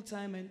coming full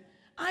time and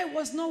I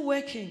was not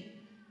working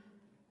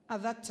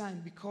at that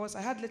time because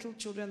I had little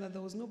children that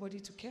there was nobody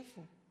to care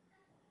for.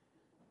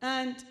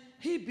 And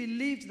he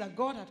believed that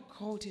God had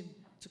called him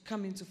to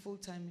come into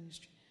full-time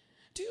ministry.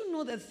 Do you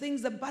know the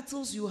things, the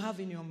battles you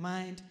have in your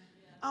mind?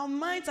 Our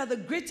minds are the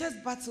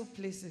greatest battle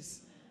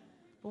places.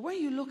 But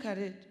when you look at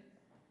it,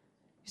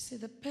 you say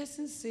the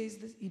person says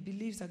that he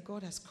believes that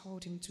God has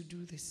called him to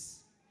do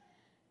this.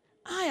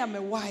 I am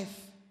a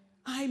wife.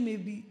 I may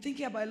be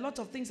thinking about a lot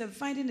of things and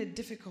finding it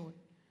difficult.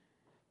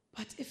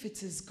 But if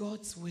it is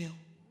God's will,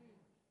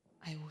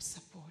 I will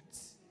support.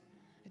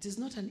 It is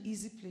not an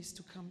easy place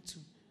to come to.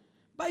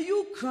 But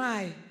you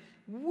cry,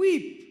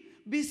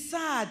 weep, be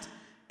sad,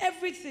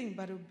 everything,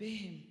 but obey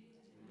him.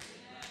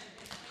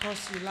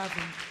 Because you love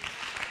him.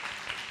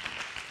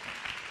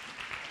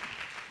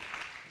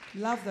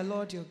 Love the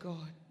Lord your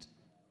God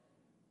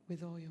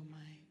with all your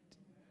mind.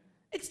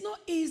 It's not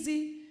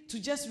easy to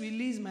just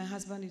release my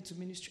husband into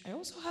ministry. I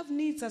also have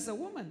needs as a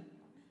woman.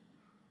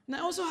 And I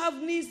also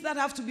have needs that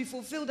have to be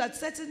fulfilled at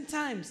certain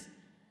times.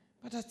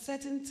 But at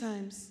certain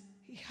times,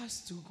 he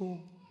has to go.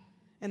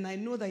 And I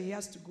know that he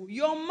has to go.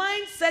 Your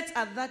mindset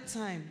at that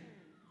time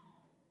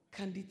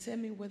can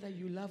determine whether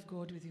you love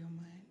God with your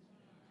mind.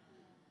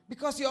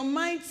 Because your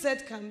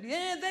mindset can be,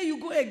 there you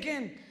go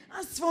again.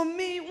 As for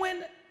me,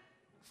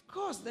 of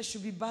course, there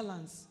should be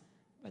balance.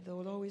 But there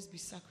will always be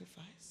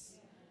sacrifice.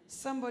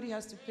 Somebody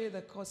has to pay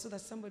the cost so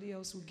that somebody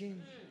else will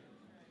gain.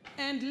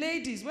 And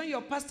ladies, when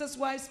your pastor's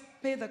wives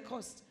pay the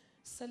cost,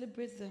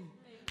 celebrate them.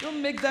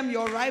 Don't make them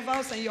your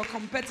rivals and your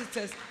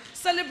competitors.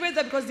 Celebrate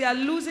them because they are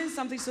losing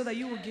something so that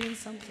you will gain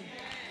something.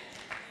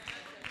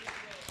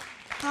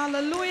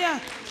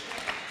 Hallelujah.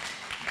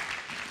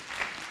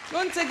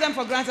 Don't take them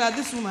for granted.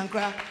 This woman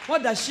cry.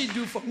 What does she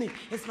do for me?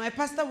 It's my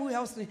pastor who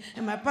helps me.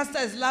 And my pastor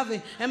is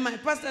loving. And my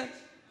pastor...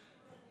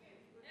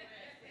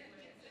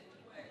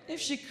 If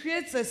she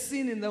creates a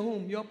scene in the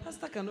home, your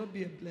pastor cannot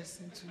be a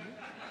blessing to you.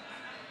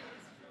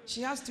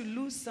 She has to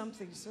lose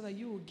something so that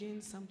you will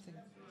gain something.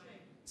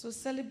 So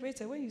celebrate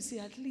her. When you see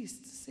her, at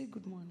least say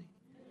good morning.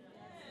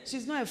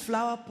 She's not a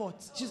flower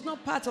pot. She's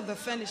not part of the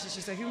furniture.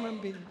 She's a human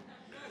being.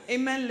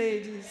 Amen,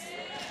 ladies.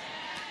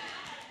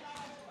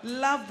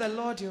 Love the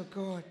Lord your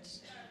God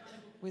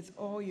with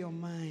all your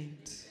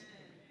mind,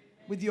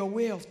 with your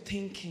way of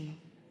thinking,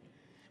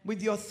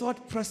 with your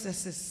thought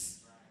processes.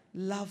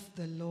 Love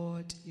the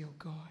Lord your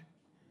God.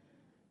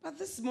 But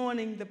this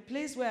morning, the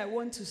place where I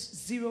want to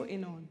zero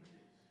in on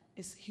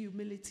is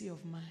humility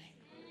of mind.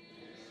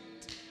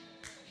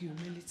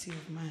 Humility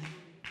of mind.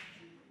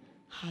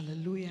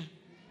 Hallelujah.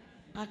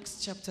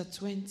 Acts chapter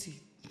 20.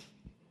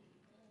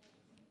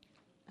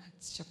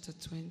 Acts chapter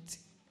 20.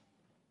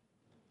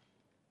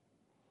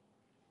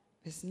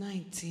 Verse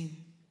 19.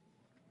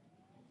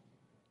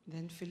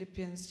 Then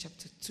Philippians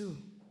chapter 2.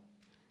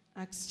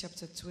 Acts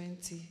chapter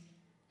 20.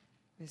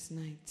 Verse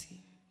 19.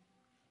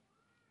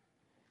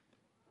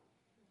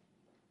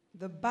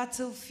 The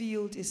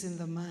battlefield is in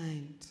the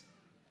mind.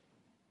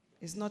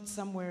 It's not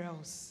somewhere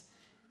else.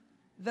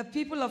 The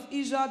people of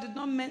Israel did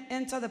not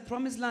enter the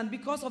promised land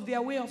because of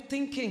their way of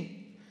thinking.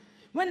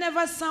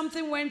 Whenever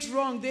something went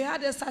wrong, they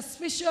had a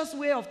suspicious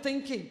way of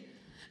thinking.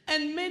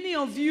 And many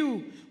of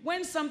you,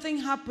 when something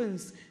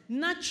happens,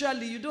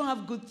 naturally you don't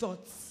have good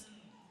thoughts.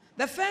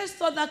 The first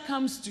thought that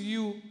comes to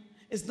you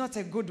is not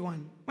a good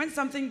one. When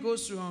something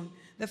goes wrong,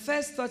 the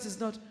first thought is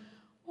not,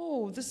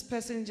 oh, this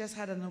person just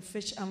had an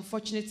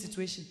unfortunate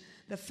situation.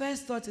 The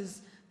first thought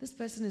is, this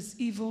person is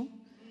evil.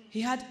 He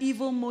had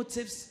evil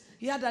motives.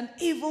 He had an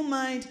evil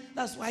mind.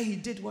 That's why he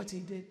did what he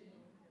did.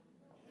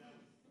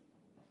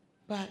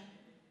 But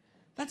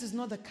that is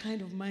not the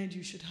kind of mind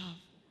you should have.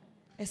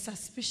 A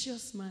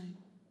suspicious mind.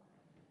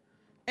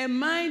 A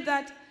mind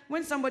that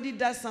when somebody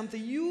does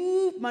something,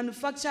 you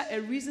manufacture a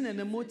reason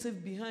and a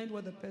motive behind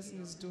what the person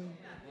is doing.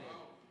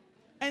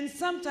 And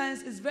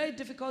sometimes it's very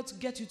difficult to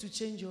get you to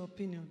change your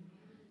opinion.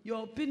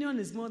 Your opinion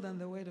is more than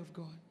the word of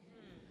God.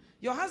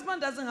 Your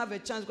husband doesn't have a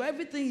chance, because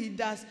everything he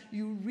does,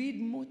 you read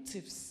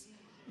motives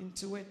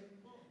into it.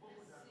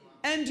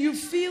 And you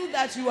feel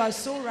that you are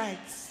so right.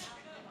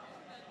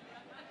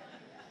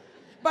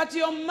 But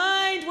your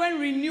mind, when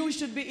renewed,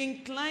 should be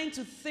inclined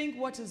to think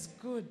what is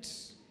good.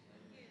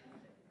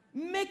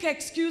 Make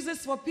excuses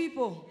for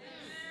people.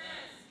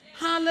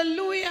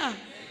 Hallelujah.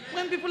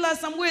 When people are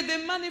somewhere,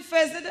 they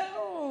manifest that,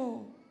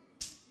 oh,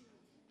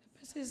 the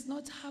person is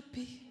not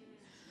happy.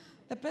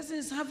 The person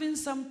is having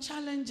some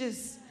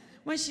challenges.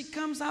 When she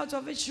comes out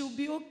of it, she'll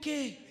be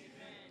okay.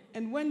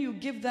 And when you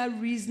give that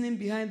reasoning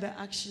behind the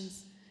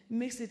actions, it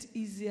makes it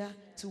easier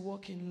to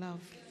walk in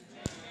love.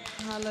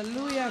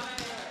 Hallelujah.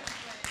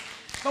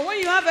 But when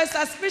you have a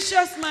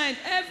suspicious mind,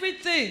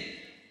 everything,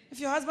 if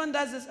your husband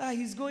does this,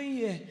 he's going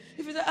here.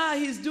 If he does,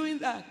 he's doing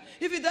that.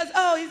 If he does,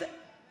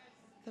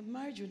 the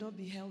marriage will not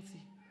be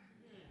healthy.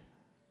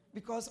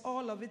 Because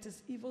all of it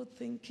is evil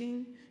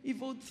thinking,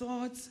 evil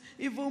thoughts,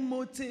 evil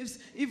motives,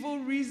 evil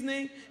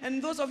reasoning.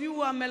 And those of you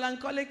who are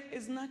melancholic,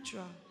 it's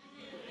natural.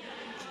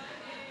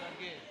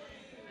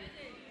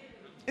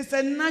 It's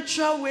a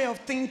natural way of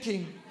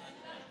thinking.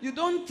 You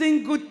don't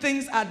think good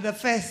things at the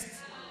first.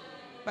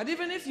 But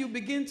even if you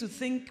begin to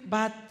think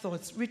bad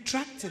thoughts,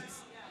 retract it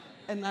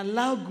and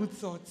allow good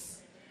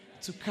thoughts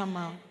to come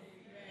out.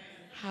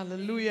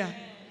 Hallelujah.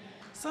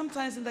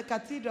 Sometimes in the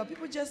cathedral,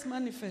 people just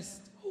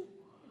manifest.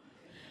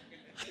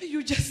 I mean,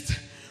 you just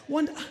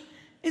wonder,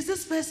 is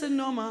this person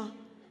normal?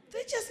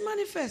 They just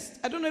manifest.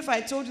 I don't know if I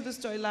told you the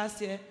story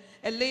last year.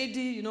 A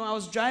lady, I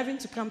was driving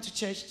to come to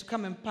church, to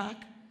come and park.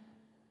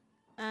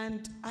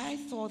 And I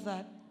thought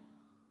that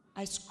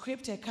I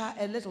scraped her car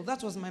a little.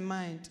 That was my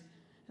mind.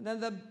 And then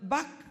the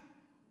back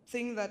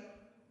thing, that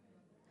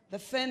the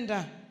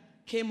fender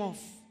came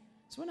off.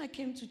 So when I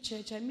came to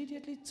church, I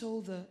immediately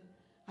told the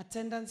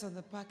attendants on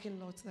the parking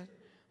lot that,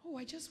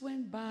 I just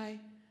went by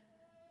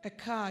a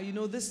car,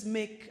 this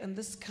make and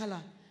this color,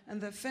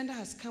 and the fender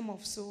has come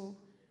off, so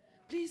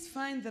please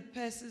find the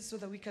person so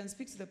that we can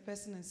speak to the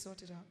person and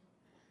sort it out.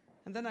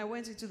 And then I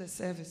went into the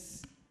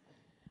service.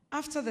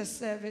 After the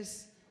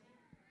service,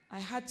 I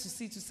had to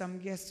see to some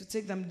guests to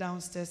take them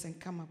downstairs and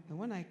come up. And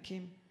when I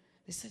came,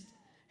 they said,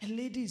 a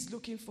lady is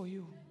looking for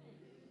you.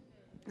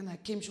 And I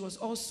came, she was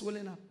all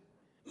swollen up.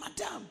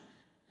 Madam,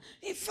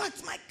 in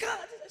fact, my car.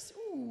 I said,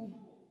 ooh.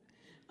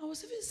 I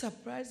was even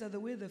surprised at the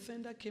way the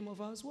fender came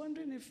off. I was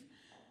wondering if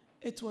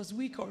it was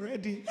weak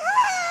already.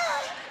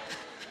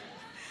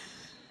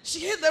 She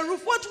hit the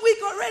roof. What, weak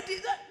already?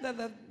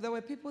 There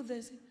were people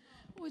there saying,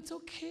 oh, it's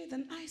okay.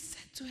 Then I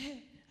said to her,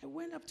 I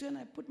went up to her and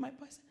I put my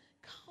pass.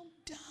 Calm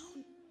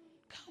down.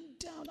 Calm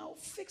down. I'll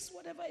fix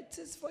whatever it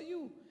is for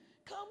you.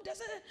 Calm down.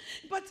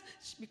 But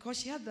because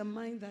she had the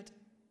mind that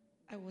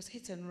I was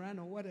hit and run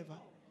or whatever.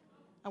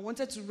 I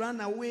wanted to run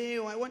away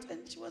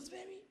and she was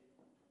very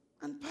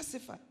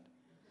unpacified.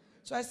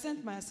 So I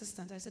sent my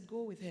assistant. I said,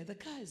 go with her. The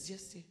car is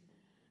just here.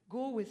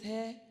 Go with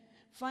her,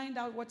 find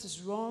out what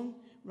is wrong,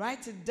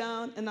 write it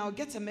down, and I'll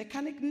get a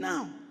mechanic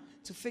now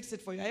to fix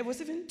it for you. I was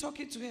even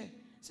talking to her.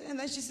 And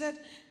then she said,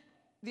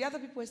 the other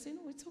people were saying,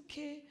 oh, it's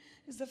okay.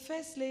 It's the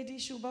first lady.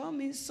 She'll by all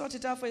means sort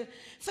it out for you.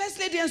 First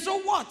lady, and so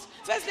what?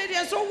 First lady,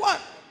 and so what?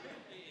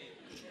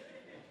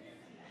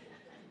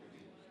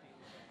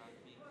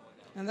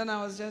 And then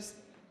I was just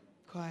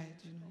quiet,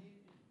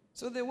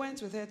 So they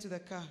went with her to the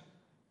car.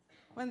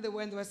 When they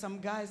went, there were some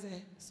guys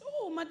there. So,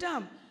 oh,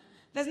 madam,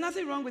 there's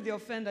nothing wrong with your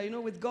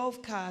fender. With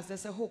golf cars,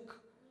 there's a hook.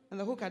 And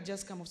the hook had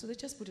just come off. So they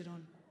just put it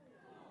on.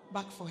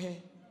 Back for her.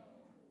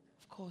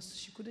 Of course,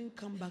 she couldn't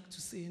come back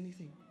to say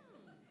anything.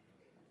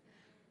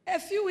 A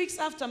few weeks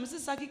after, Mrs.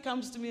 Saki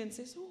comes to me and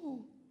says, oh,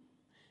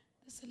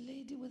 there's a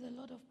lady with a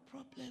lot of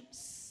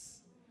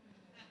problems.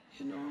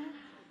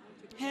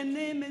 Her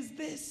name is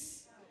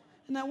this.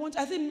 And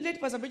I think Lady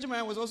Pastor Bridget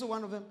Marian was also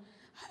one of them.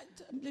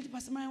 Lady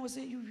Pastor Marian was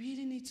saying, you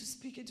really need to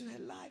speak into her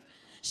life.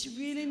 She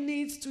really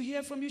needs to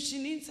hear from you. She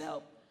needs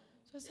help.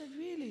 So I said,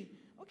 really?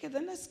 Okay,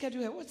 then let's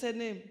schedule her. What's her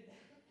name?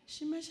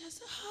 She mentioned, I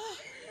said,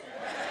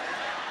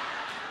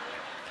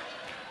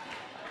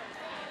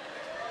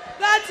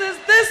 that is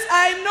this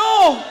I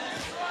know.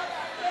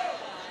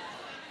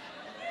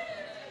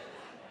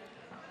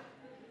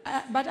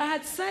 But I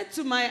had said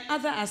to my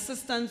other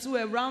assistants who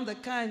were around the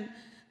car, and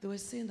they were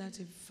saying that,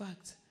 in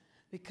fact,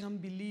 they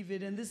can't believe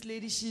it. And this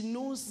lady, she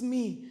knows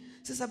me.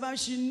 Sister Bam,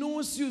 she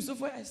knows you. So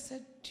I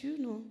said, do you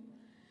know,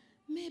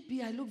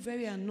 maybe I look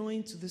very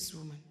annoying to this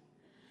woman.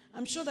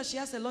 I'm sure that she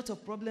has a lot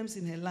of problems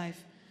in her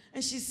life.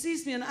 And she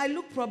sees me and I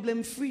look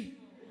problem-free.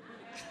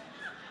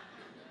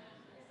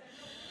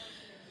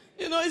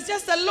 You know, it's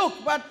just a look,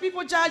 but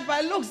people judge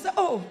by looks.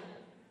 Oh,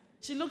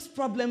 she looks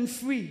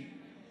problem-free.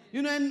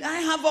 You know, and I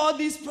have all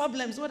these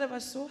problems, whatever.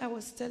 So I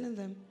was telling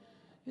them,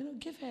 you know,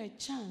 give her a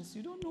chance.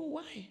 You don't know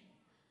why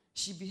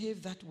she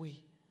behaved that way.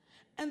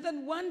 And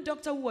then one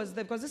doctor who was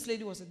there, because this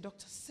lady was a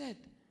doctor, said,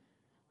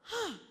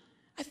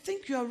 I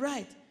think you're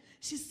right.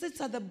 She sits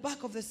at the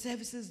back of the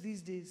services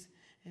these days.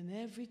 And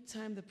every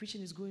time the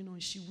preaching is going on,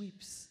 she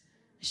weeps.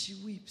 And she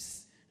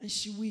weeps. And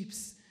she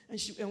weeps.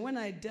 And when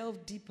I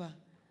delved deeper,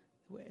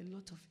 there were a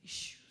lot of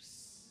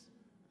issues.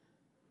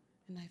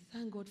 And I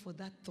thank God for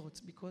that thought,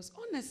 because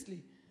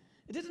honestly,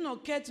 it didn't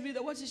occur to me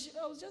that what is she?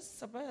 I was just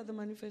surprised at the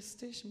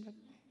manifestation. But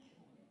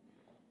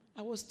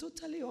I was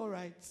totally all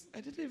right.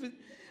 I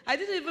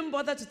didn't even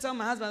bother to tell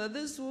my husband that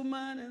this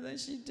woman, and then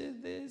she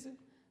did this.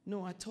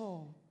 No, at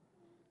all.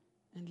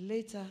 And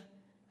later,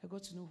 I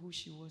got to know who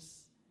she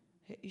was.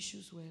 Her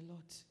issues were a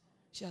lot.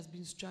 She has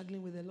been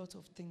struggling with a lot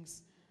of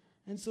things.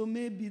 And so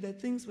maybe the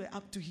things were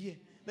up to here.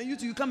 Then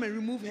you come and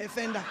remove her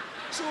fender.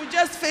 She will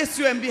just face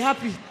you and be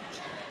happy.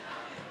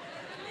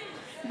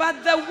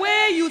 But the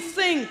way you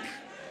think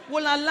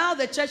will allow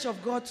the church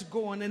of God to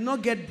go on and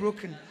not get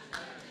broken.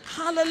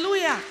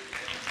 Hallelujah.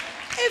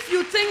 If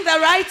you think the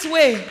right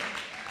way,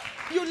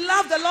 you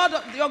love the Lord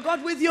your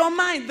God with your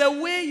mind, the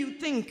way you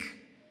think,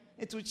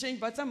 it will change.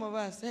 But some of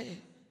us, hey,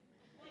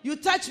 you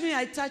touch me,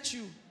 I touch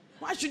you.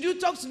 Why should you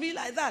talk to me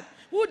like that?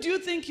 Who do you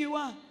think you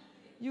are?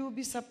 You will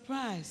be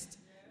surprised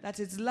that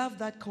it's love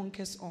that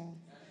conquers all.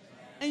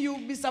 And you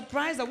will be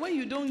surprised that when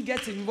you don't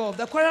get involved,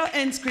 the quarrel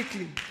ends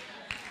quickly.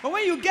 But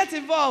when you get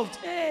involved,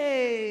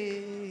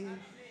 hey,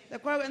 the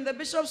quarrel and the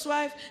bishop's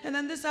wife, and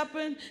then this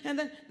happened, and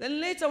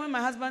then later when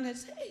my husband had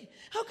said, hey,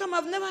 how come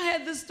I've never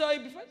heard this story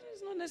before?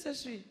 It's not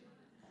necessary.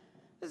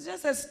 It's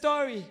just a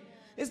story.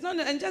 It's not.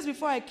 And just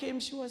before I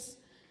came, she was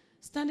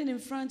standing in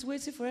front,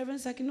 waiting for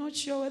Evans. I'm not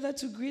sure whether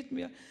to greet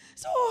me.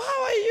 So,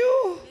 how are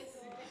you?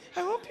 I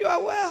hope you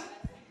are well.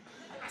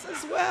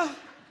 As well.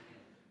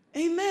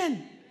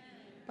 Amen.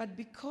 But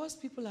because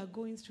people are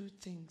going through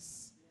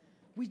things,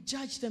 we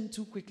judge them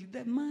too quickly.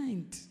 Their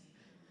mind.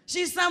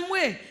 She's some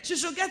way. She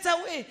should get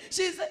away.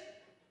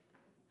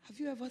 Have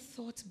you ever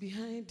thought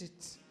behind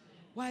it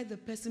why the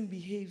person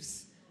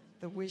behaves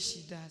the way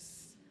she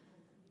does?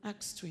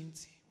 Acts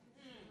 20.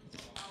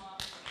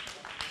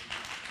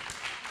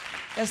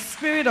 The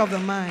spirit of the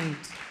mind.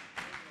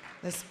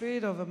 The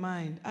spirit of the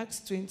mind.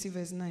 Acts 20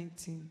 verse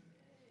 19.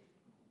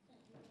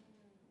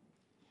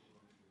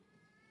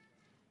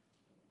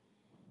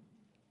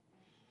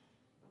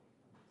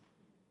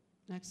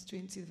 Acts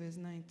 20 verse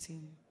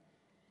 19.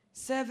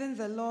 Serving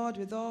the Lord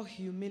with all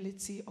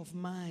humility of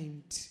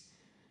mind,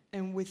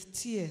 and with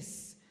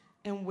tears,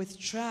 and with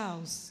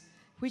trials,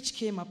 which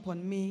came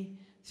upon me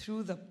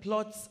through the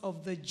plots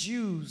of the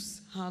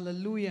Jews.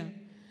 Hallelujah.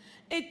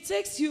 It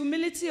takes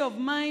humility of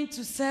mind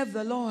to serve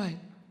the Lord.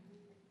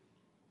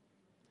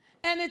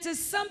 And it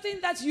is something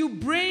that you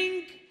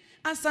bring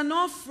as an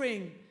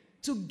offering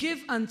to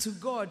give unto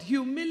God.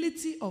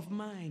 Humility of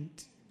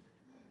mind.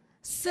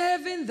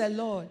 Serving the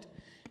Lord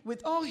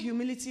with all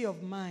humility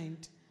of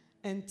mind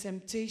and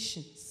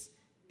temptations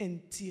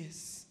and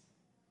tears.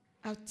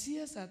 Our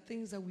tears are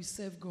things that we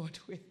serve God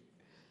with.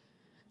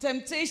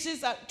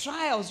 Temptations are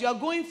trials. You are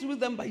going through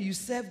them, but you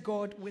serve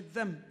God with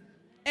them.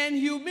 And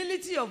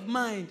humility of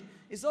mind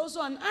is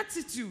also an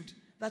attitude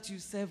that you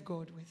serve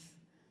God with.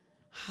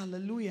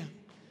 Hallelujah.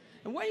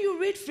 And when you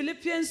read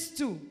Philippians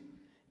 2,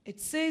 it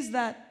says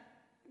that,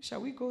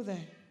 shall we go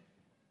there?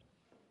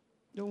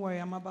 Don't worry,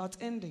 I'm about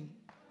ending.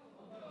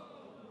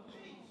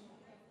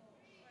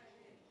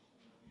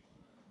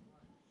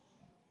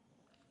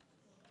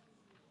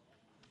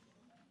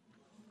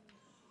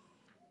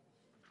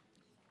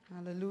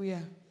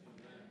 Hallelujah.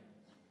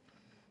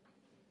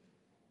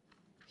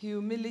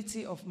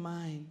 Humility of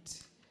mind.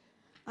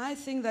 I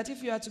think that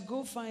if you are to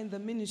go find the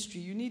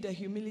ministry, you need a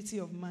humility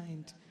of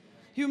mind.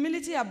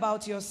 Humility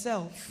about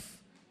yourself.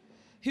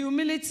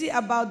 Humility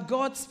about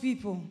God's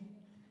people.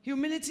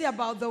 Humility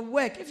about the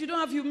work. If you don't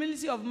have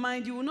humility of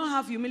mind, you will not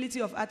have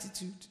humility of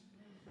attitude.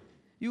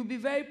 You will be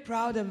very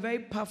proud and very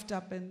puffed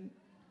up and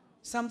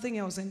something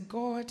else. And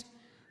God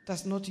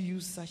does not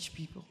use such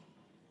people.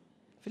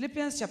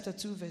 Philippians chapter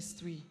 2 verse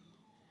 3.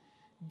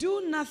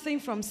 Do nothing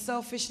from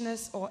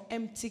selfishness or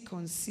empty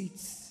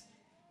conceits,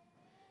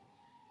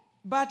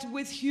 but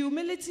with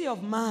humility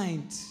of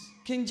mind.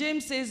 King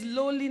James says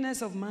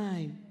lowliness of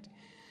mind.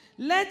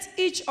 Let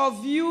each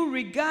of you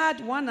regard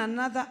one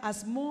another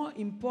as more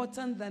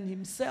important than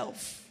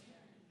himself.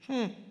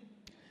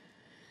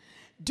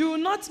 Do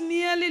not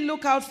merely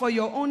look out for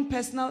your own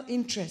personal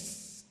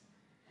interests,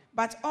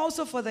 but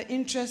also for the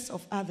interests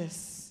of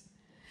others.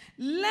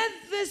 Let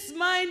this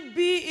mind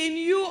be in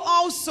you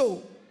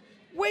also,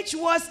 which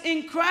was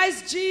in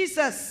Christ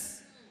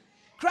Jesus.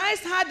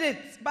 Christ had it,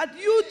 but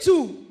you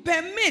too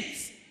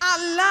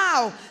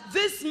allow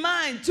this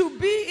mind to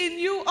be in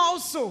you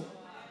also.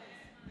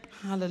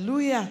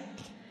 Hallelujah.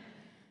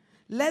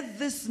 Let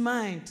this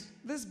mind,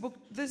 this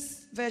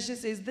version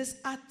says, this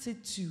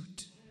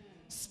attitude,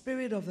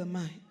 spirit of the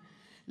mind.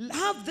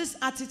 Have this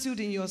attitude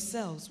in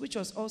yourselves, which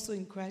was also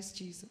in Christ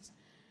Jesus,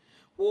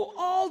 who,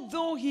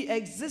 although he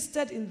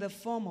existed in the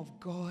form of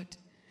God,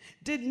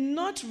 did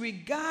not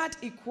regard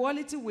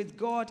equality with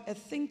God a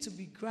thing to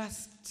be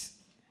grasped,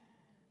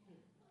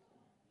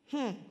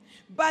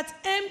 but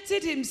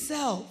emptied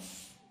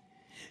himself,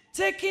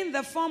 taking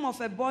the form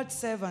of a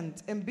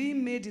bondservant and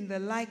being made in the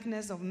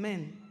likeness of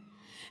men.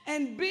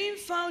 And being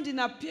found in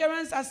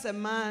appearance as a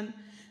man,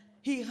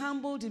 he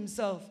humbled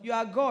himself. You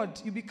are God,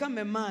 you become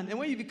a man. And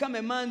when you become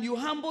a man, you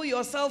humble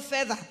yourself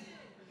further.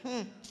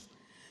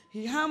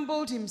 He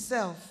humbled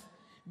himself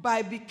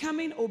by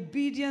becoming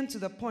obedient to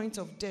the point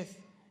of death,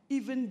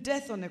 even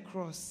death on a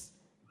cross.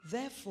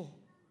 Therefore,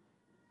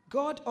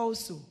 God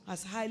also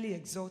has highly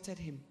exalted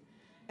him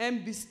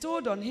and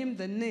bestowed on him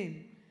the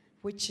name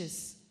which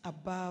is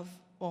above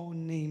all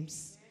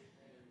names.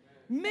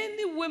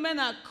 Many women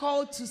are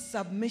called to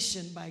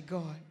submission by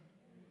God.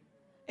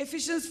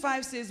 Ephesians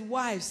 5 says,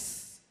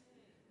 wives.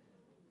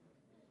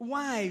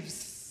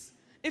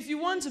 If you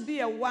want to be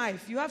a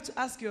wife, you have to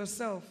ask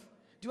yourself,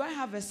 do I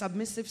have a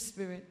submissive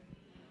spirit?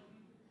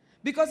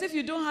 Because if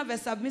you don't have a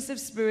submissive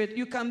spirit,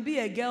 you can be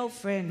a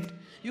girlfriend,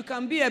 you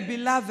can be a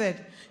beloved,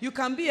 you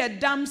can be a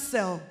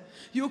damsel,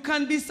 you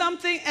can be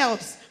something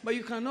else, but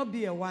you cannot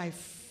be a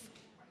wife.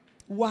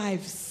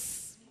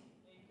 Wives,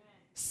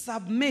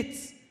 submit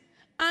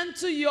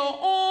unto your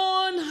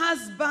own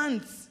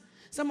husbands.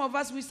 Some of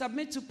us, we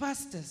submit to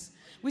pastors.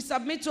 We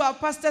submit to our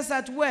pastors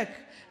at work,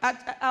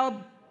 at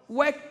our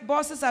work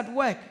bosses at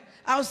work,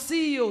 our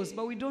CEOs,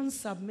 but we don't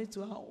submit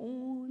to our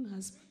own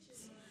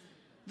husbands.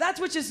 That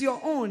which is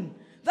your own,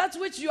 that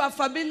which you are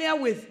familiar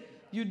with,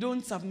 you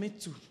don't submit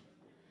to.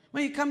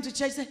 When you come to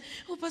church, say,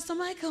 oh, Pastor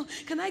Michael,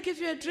 can I give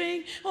you a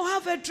drink? Oh,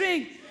 have a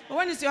drink. But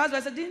when it's your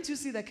husband, I say, didn't you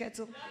see the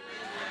kettle?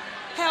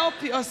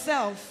 Help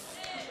yourself.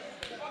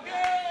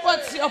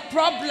 What's your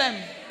problem?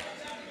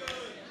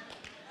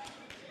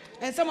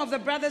 And some of the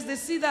brothers, they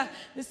see that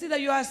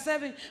you are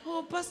serving.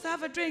 Oh, Pastor,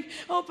 have a drink.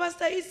 Oh,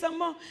 Pastor, eat some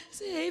more.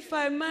 Say, if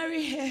I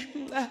marry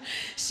her,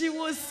 she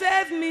will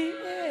serve me.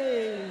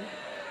 Hey.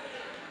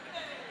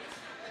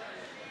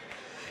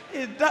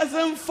 It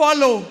doesn't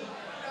follow.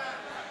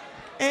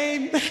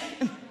 Amen.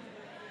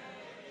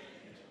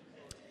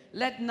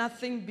 Let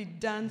nothing be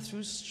done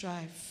through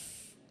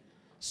strife.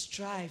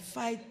 Strife,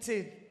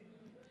 fighting.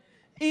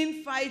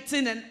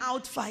 Infighting and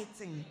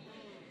outfighting.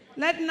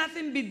 Let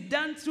nothing be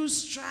done through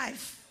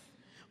strife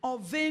or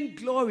vain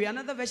glory.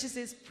 Another version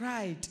says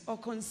pride or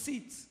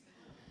conceit.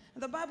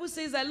 And the Bible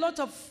says a lot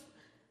of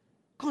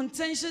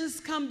contentions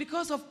come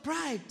because of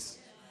pride.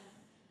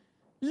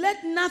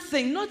 Let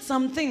nothing, not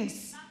some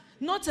things,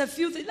 not a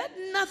few things, let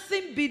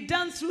nothing be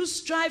done through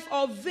strife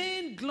or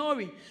vain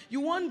glory.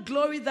 You want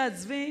glory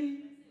that's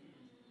vain?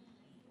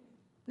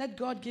 Let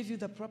God give you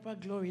the proper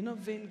glory, not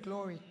vain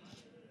glory.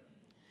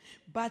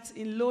 But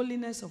in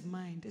lowliness of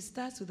mind. It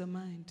starts with the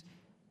mind.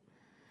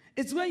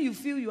 It's when you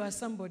feel you are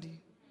somebody.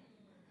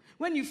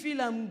 When you feel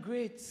I'm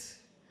great.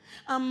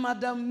 I'm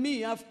Madam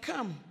Me, I've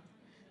come.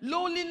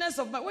 Lowliness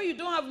of mind. When you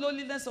don't have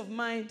lowliness of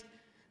mind,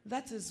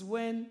 that is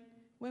when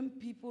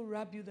people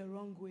rub you the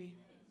wrong way,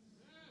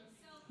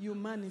 you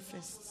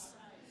manifest.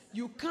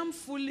 You come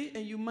fully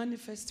and you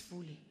manifest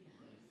fully.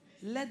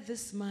 Let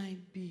this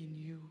mind be in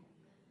you,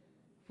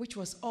 which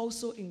was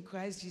also in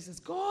Christ Jesus.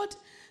 God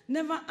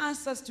never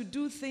asked us to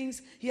do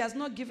things he has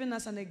not given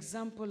us an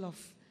example of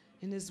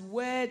in his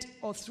word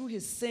or through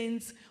his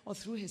saints or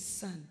through his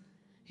son.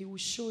 He will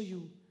show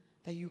you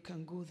that you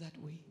can go that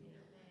way.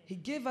 He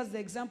gave us the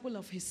example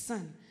of his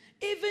son.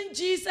 Even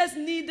Jesus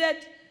needed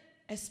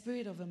a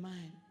spirit of the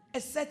mind,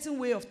 a certain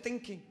way of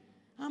thinking.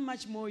 How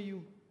much more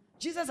you?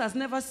 Jesus has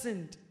never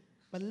sinned,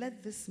 but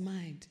let this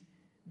mind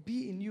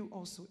be in you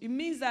also. It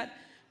means that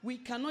we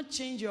cannot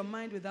change your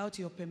mind without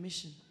your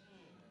permission.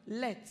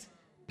 Let,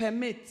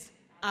 permit,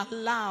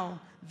 allow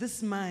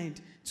this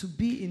mind to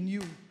be in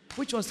you,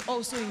 which was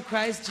also in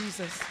Christ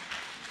Jesus.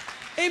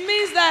 It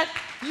means that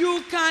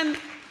you can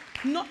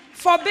not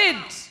forbid,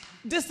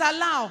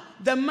 disallow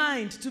the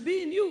mind to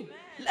be in you.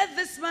 Let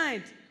this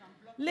mind.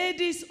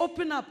 Ladies,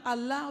 open up.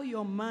 Allow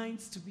your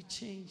minds to be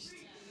changed.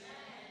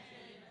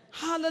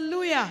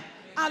 Hallelujah.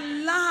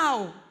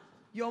 Allow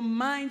your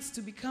minds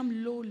to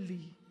become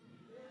lowly.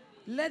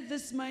 Let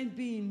this mind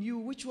be in you,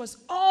 which was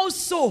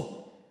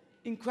also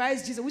in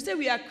Christ Jesus. We say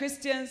we are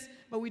Christians,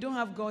 but we don't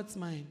have God's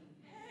mind.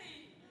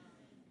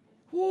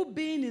 Who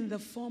being in the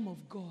form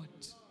of God.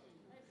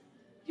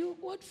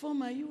 What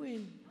form are you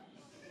in?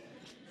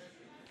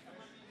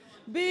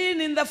 Being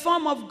in the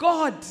form of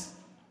God.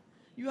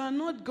 You are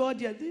not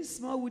God yet. These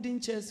small wooden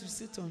chairs you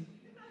sit on.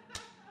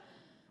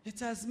 It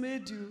has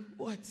made you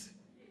what?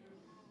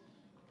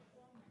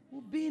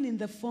 Who being in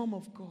the form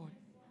of God.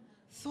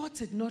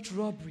 Thought it not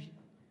robbery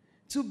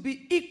to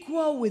be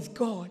equal with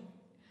God,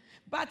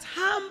 but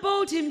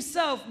humbled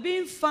himself,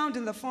 being found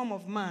in the form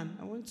of man.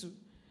 I want to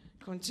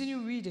continue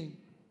reading.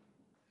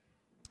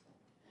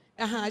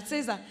 It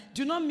says that,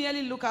 do not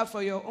merely look out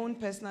for your own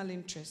personal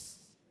interests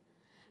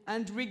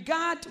and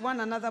regard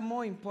one another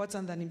more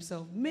important than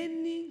himself.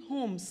 Many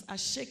homes are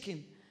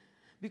shaken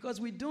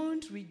because we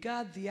don't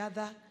regard the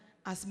other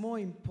as more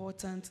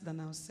important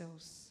than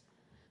ourselves.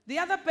 The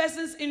other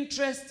person's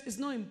interest is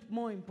not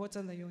more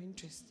important than your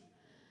interest.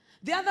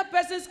 The other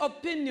person's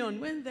opinion,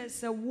 when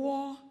there's a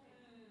war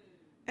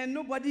and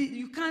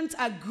you can't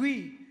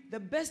agree, the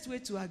best way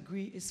to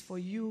agree is for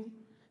you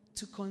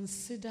to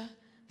consider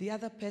the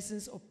other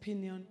person's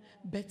opinion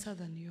better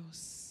than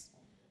yours.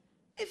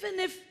 Even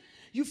if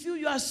you feel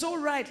you are so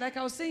right, like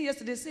I was saying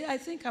yesterday, say, I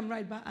think I'm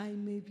right, but I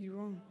may be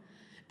wrong.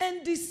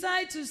 And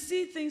decide to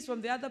see things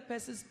from the other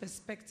person's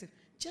perspective.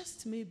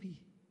 Just maybe.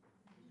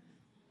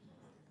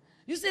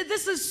 You say,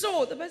 this is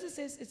so. The person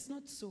says, it's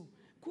not so.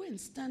 Go and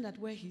stand at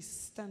where he's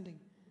standing.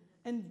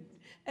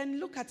 And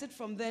look at it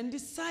from there and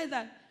decide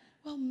that,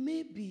 well,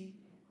 maybe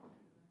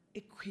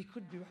he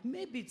could be right.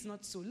 Maybe it's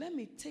not so. Let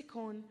me take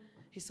on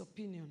his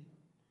opinion.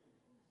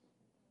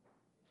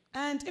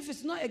 And if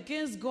it's not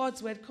against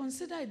God's word,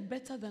 consider it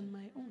better than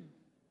my own.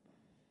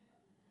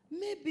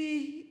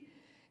 Maybe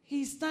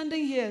he's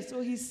standing here,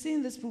 so he's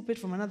seeing this pulpit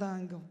from another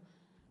angle.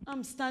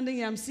 I'm standing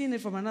here, I'm seeing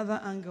it from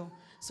another angle.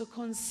 So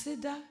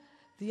consider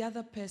the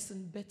other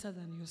person better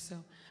than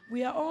yourself.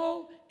 We are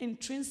all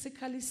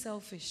intrinsically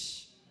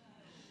selfish.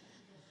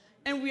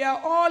 And we are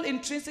all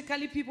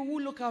intrinsically people who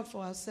look out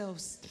for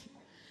ourselves.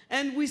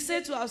 And we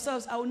say to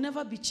ourselves, I will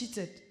never be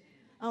cheated.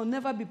 I will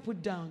never be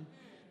put down.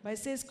 But it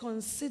says,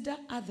 consider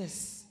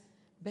others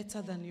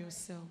better than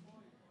yourself.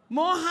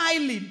 More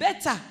highly,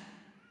 better.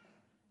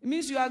 It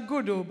means you are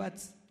good,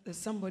 but there's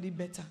somebody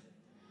better.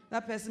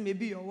 That person may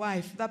be your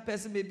wife. That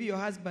person may be your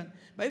husband.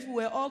 But if we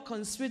were all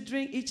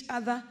considering each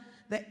other,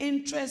 the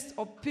interests,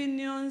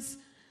 opinions,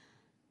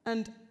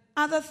 and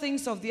other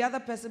things of the other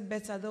person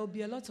better, there will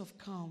be a lot of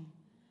calm.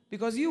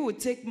 Because you would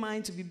take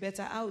mine to be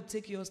better, I would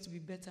take yours to be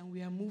better, and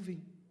we are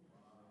moving.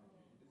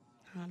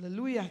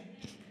 Hallelujah.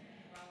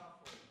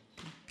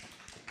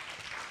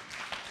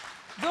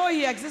 Though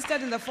he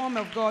existed in the form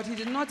of God, he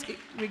did not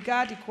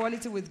regard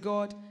equality with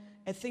God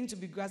a thing to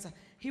be grasped.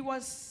 He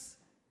was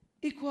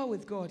equal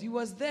with God. He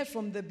was there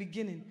from the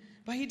beginning.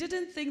 But he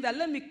didn't think that,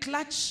 let me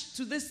clutch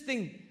to this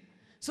thing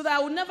so that I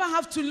will never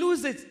have to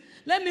lose it.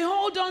 Let me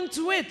hold on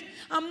to it.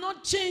 I'm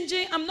not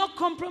changing. I'm not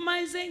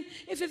compromising.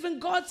 If even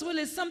God's will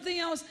is something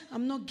else,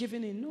 I'm not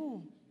giving in.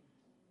 No.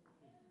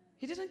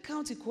 He didn't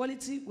count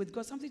equality with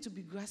God something to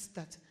be grasped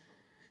at.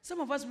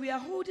 Some of us, we are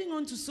holding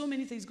on to so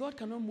many things. God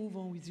cannot move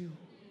on with you.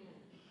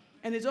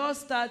 And it all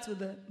starts with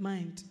the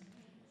mind.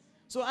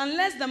 So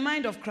unless the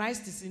mind of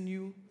Christ is in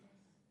you,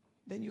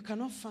 then you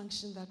cannot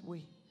function that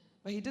way.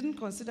 But he didn't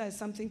consider it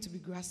something to be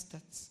grasped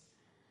at.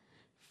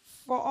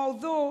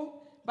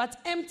 But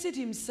emptied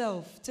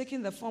himself,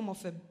 taking the form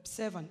of a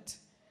servant,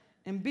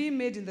 and being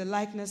made in the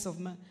likeness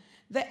of man.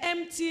 The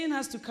emptying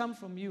has to come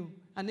from you.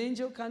 An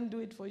angel can't do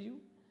it for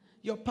you.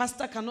 Your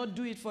pastor cannot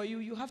do it for you.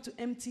 You have to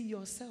empty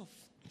yourself.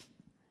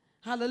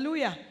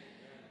 Hallelujah.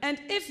 And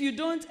if you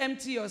don't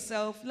empty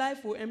yourself,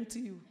 life will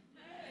empty you.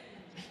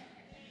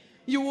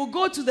 You will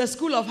go to the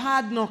school of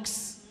hard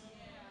knocks.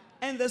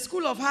 And the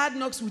school of hard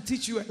knocks will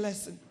teach you a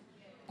lesson.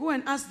 Go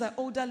and ask the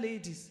older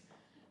ladies.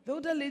 The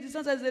older ladies,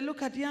 sometimes they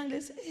look at young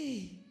ladies and say,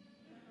 hey,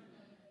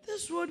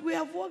 this road, we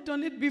have walked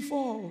on it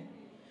before.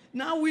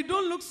 Now we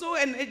don't look so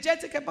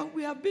energetic, but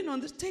we have been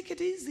on this. Take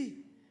it easy.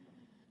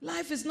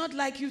 Life is not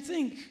like you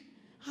think.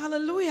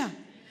 Hallelujah.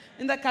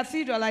 In the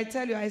cathedral, I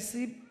tell you, I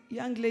see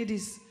young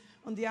ladies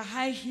on their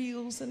high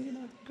heels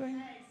and,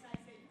 going,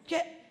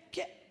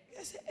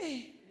 I say,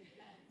 hey,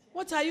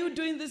 what are you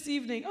doing this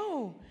evening?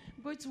 Oh,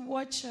 I'm going to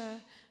watch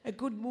a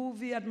good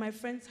movie at my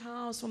friend's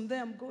house. From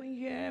there, I'm going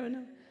here. And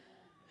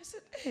I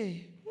said,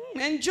 hey,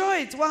 enjoy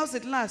it whilst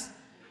it lasts.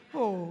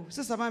 Oh,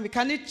 Sister Mami,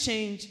 can it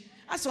change?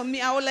 As for me,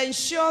 I will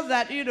ensure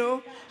that,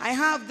 I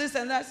have this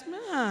and that.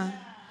 Man,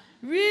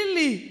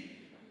 really,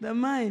 the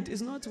mind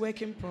is not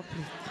working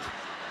properly.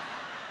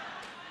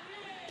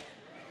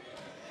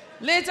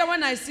 Later,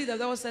 when I see that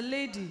there was a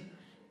lady,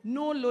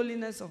 no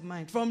lowliness of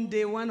mind. From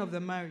day one of the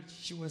marriage,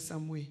 she was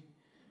some way.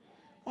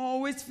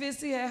 Always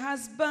facing her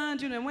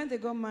husband. When they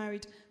got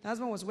married, the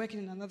husband was working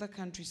in another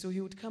country, so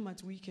he would come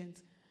at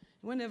weekends.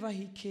 Whenever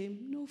he came,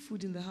 no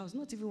food in the house,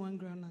 not even one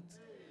groundnut.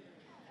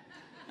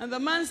 And the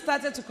man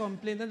started to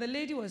complain. Then the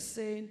lady was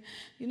saying,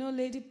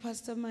 Lady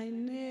Pastor, my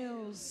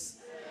nails.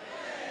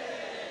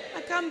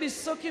 I can't be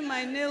soaking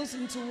my nails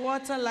into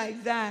water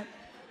like that.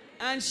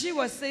 And she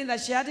was saying that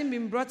she hadn't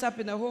been brought up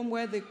in a home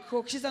where they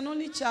cook. She's an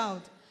only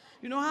child.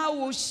 You know, how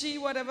will she,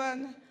 whatever.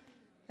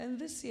 And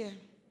this year,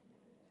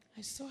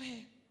 I saw her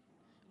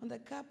on the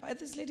car park.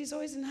 This lady's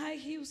always in high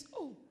heels.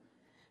 Oh,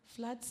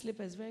 flat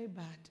slippers, very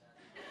bad.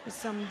 With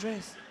some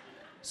dress.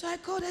 So I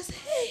called her and said,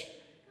 hey,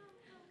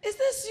 is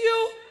this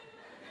you?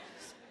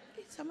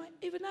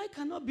 Even I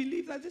cannot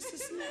believe that this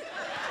is me.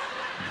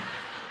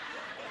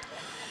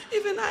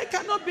 Even I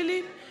cannot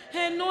believe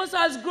her nose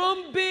has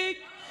grown big.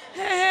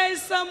 Her hair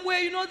is somewhere.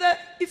 You know, the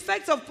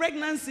effects of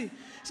pregnancy.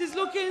 She's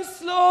looking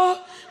slow,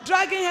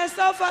 dragging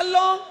herself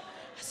along.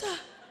 I said,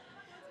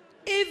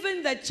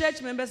 even the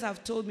church members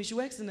have told me, she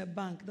works in a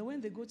bank, that when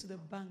they go to the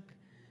bank,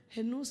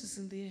 her nose is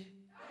in the air.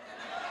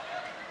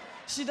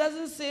 She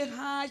doesn't say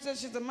hi.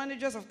 She's the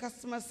manager of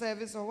customer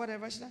service or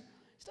whatever. She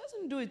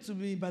doesn't do it to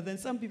me, but then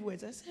some people would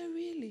say, I said,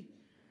 really?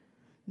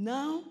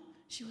 Now,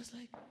 she was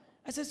like,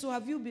 I said, so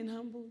have you been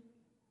humble?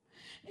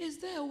 Is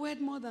there a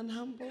word more than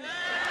humble?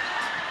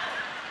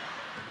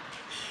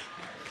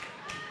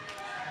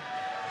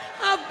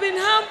 I've been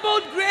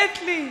humbled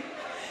greatly.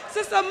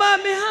 Sister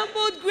Mommy,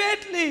 humbled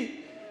greatly.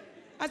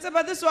 I said,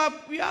 but this one,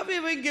 you haven't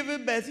even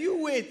given birth.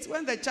 You wait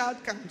when the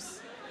child comes.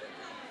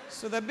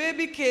 So the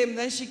baby came,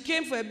 then she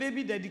came for a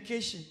baby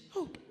dedication.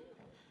 Oh,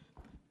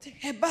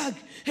 take her bag,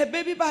 her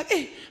baby bag.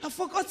 Hey, I've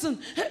forgotten.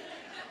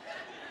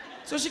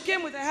 So she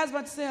came with her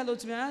husband to say hello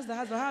to me. I asked the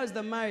husband, how is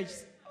the marriage?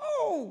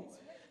 Oh,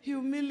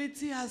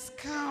 humility has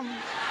come.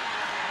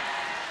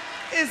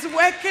 It's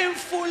working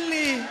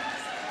fully.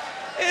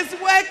 It's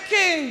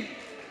working.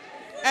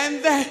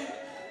 And then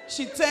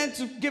she turned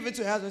to give it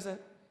to her husband and said,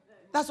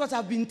 that's what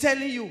I've been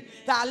telling you,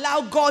 that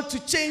allow God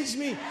to change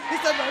me. He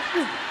said,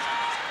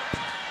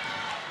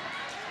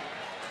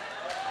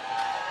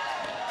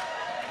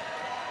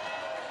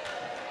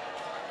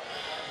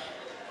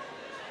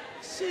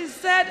 she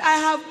said, I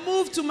have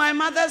moved to my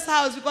mother's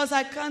house because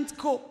I can't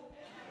cope.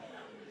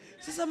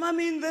 She said,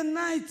 Mommy, in the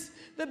night,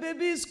 the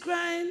baby is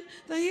crying.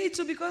 Then he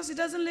too, because he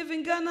doesn't live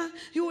in Ghana,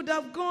 he would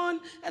have gone.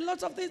 A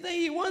lot of things. Then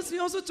he wants me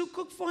also to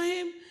cook for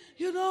him.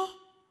 You know,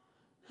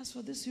 as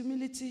for this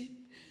humility,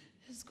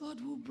 it's God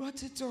who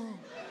brought it all.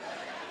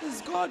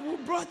 It's God who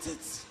brought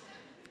it.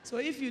 So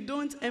if you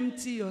don't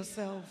empty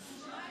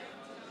yourself,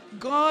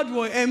 God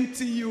will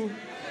empty you.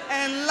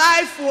 And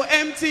life will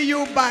empty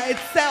you by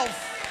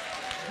itself.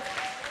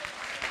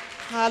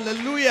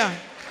 Hallelujah.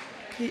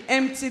 He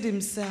emptied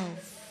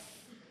himself.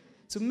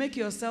 To make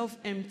yourself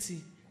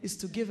empty is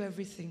to give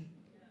everything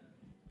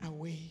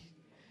away.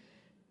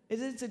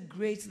 Isn't it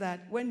great that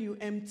when you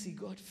empty,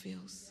 God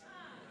fills?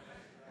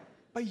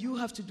 But you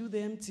have to do the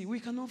empty. We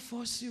cannot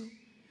force you.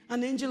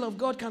 An angel of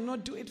God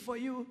cannot do it for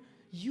you.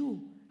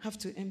 You have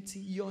to empty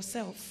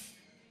yourself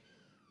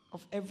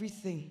of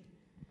everything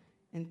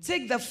and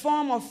take the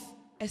form of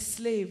a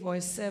slave or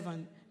a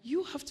servant.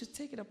 You have to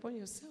take it upon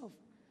yourself.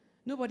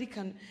 Nobody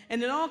can.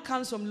 And it all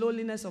comes from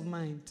lowliness of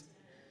mind.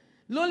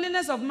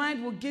 Lowliness of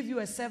mind will give you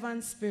a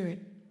servant spirit.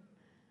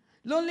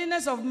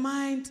 Lowliness of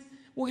mind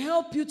will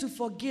help you to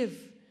forgive.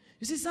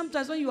 You see,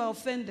 sometimes when you are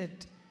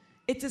offended,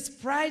 it is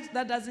pride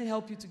that doesn't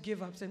help you to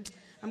give up. Saying,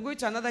 I'm going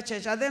to another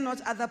church. Are there not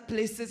other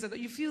places?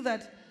 You feel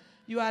that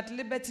you are at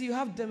liberty, you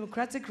have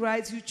democratic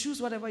rights, you choose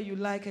whatever you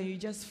like and you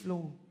just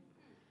flow.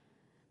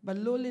 But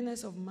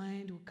lowliness of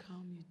mind will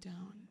calm you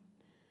down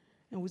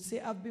and will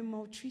say, I've been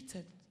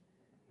maltreated.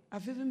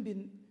 I've even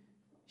been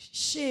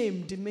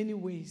shamed in many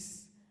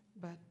ways.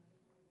 But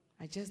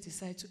I just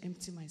decide to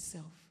empty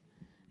myself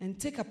and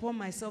take upon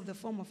myself the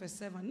form of a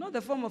servant, not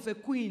the form of a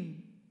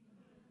queen.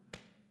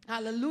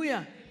 Hallelujah.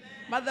 Amen.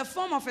 But the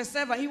form of a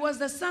servant. He was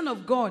the Son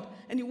of God,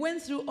 and he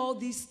went through all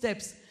these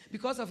steps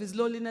because of his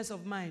lowliness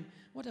of mind.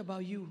 What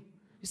about you?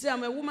 You say,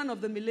 I'm a woman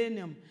of the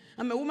millennium.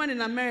 I'm a woman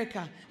in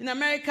America. In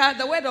America,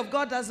 the word of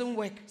God doesn't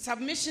work.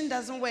 Submission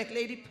doesn't work,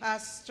 lady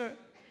pastor.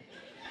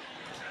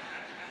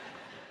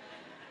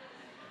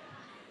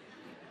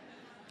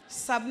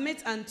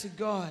 Submit unto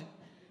God.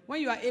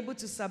 When you are able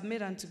to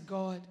submit unto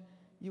God,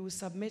 you will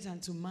submit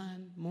unto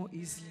man more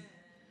easily.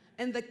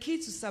 And the key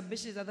to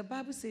submission is that the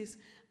Bible says,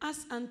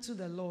 ask unto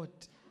the Lord.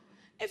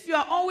 If you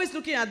are always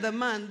looking at the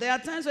man, there are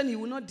times when he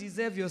will not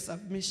deserve your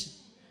submission.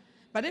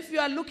 But if you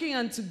are looking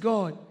unto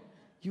God,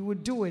 you will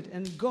do it,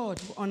 and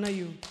God will honor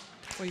you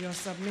for your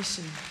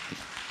submission.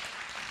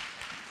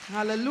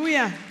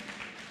 Hallelujah.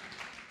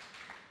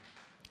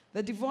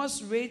 The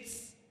divorce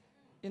rates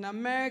in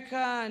America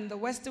and the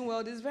Western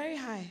world is very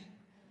high.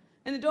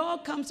 And it all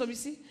comes from, you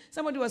see,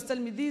 somebody was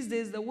telling me these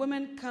days the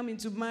women come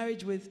into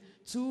marriage with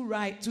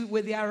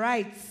with their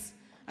rights.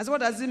 I said,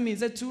 what does it mean? He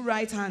said, 2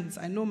 right hands.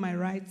 I know my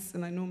rights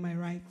and I know my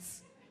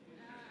rights.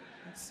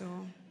 And so,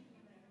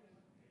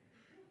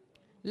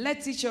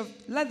 let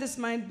this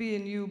mind be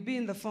in you, be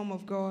in the form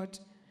of God,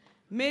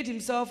 made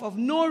himself of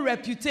no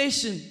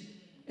reputation.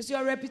 Is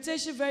your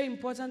reputation very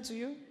important to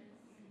you?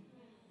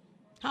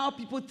 How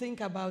people think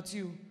about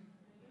you.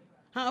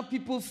 How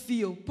people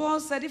feel. Paul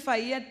said, if I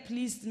yet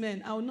pleased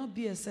men, I will not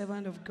be a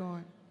servant of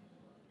God.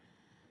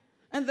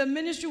 And the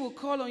ministry will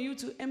call on you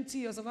to empty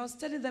yourself. I was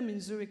telling them in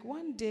Zurich,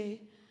 one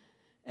day,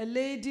 a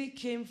lady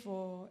came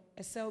for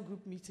a cell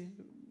group meeting,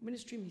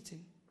 ministry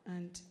meeting.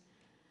 And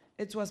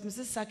It was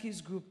Mrs. Saki's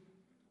group.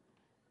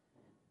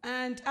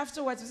 And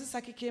afterwards, Mrs.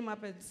 Saki came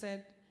up and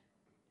said,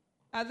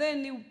 are there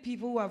any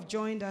people who have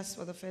joined us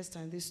for the first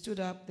time? They stood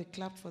up, they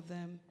clapped for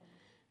them.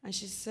 And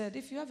she said,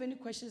 if you have any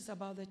questions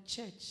about the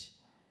church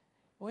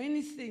or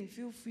anything,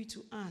 feel free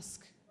to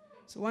ask.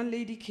 So one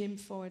lady came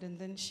forward and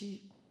then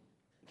she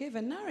gave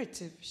a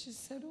narrative. She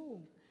said,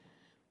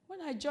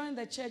 when I joined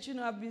the church,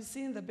 I've been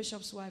seeing the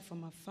bishop's wife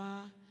from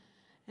afar.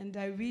 And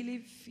I really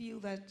feel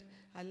that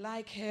I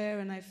like her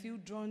and I feel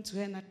drawn to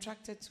her and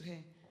attracted to her.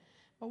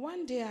 But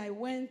one day I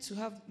went to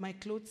have my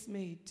clothes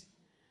made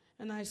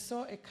and I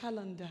saw a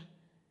calendar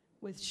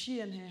with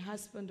she and her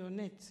husband on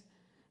it.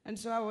 And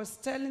so I was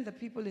telling the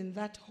people in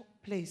that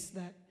place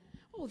that,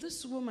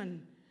 this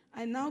woman,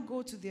 I now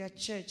go to their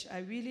church.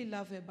 I really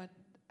love her, but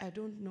I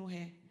don't know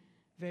her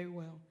very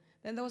well.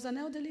 Then there was an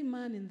elderly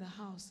man in the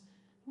house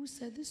who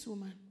said, this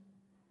woman,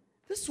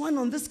 this one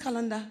on this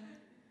calendar,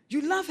 you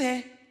love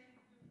her?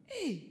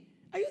 Hey,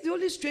 are you the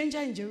only stranger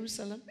in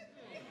Jerusalem?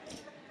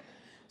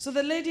 So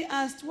the lady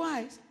asked,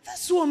 why?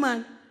 This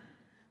woman,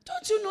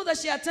 don't you know that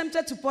she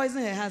attempted to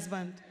poison her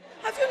husband?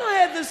 Have you not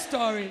heard this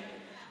story?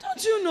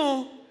 Don't you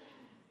know?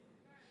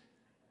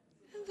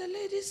 And the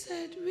lady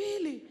said,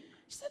 really?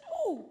 She said,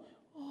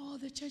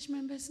 the church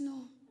members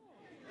know.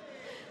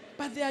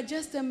 But they are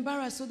just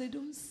embarrassed, so they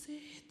don't say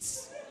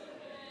it.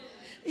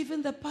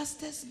 Even the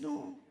pastors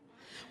know.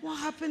 What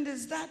happened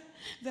is that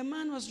the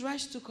man was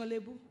rushed to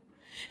Korle Bu.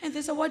 And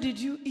they said, what did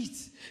you eat?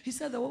 He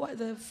said,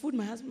 the food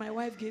my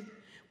wife gave.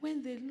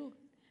 When they looked,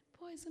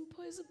 poison.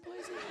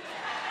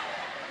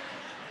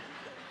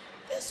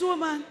 This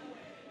woman,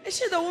 is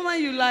she the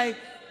woman you like?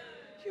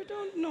 You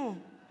don't know.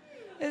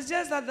 It's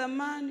just that the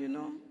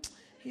man,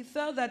 he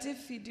felt that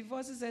if he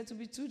divorces her, it will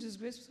be too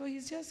disgraceful. So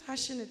he's just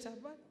hushing it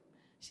up. But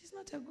she's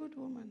not a good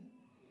woman.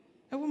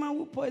 A woman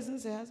who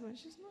poisons her husband,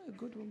 she's not a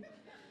good woman.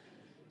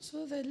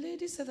 So the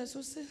lady said that,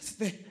 so since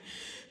then,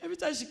 every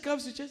time she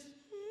comes to church,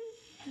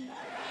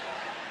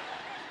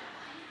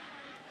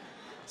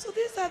 So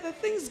these are the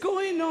things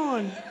going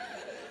on.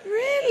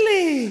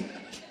 Really?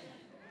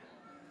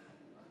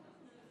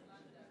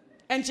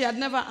 And she had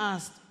never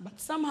asked. But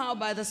somehow,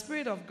 by the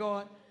Spirit of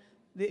God,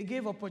 they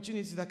gave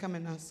opportunity to come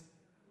and ask.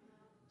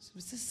 So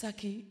Mrs.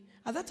 Saki,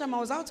 at that time I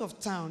was out of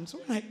town. So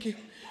when I came,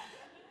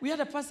 we had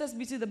a pastor's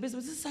meeting in the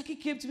basement. Mrs. Saki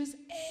came to me and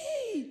said,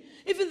 hey,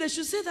 even they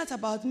should say that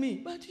about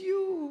me. But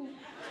you.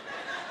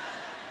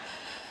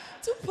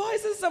 To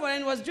poison someone.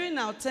 And it was during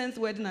our 10th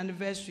wedding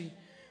anniversary,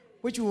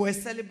 which we were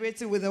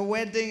celebrating with a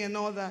wedding and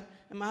all that.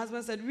 And my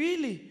husband said,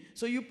 really?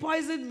 So you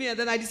poisoned me? And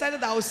then I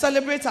decided I would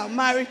celebrate our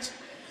marriage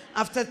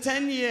after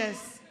 10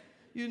 years.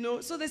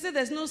 So they said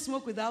there's no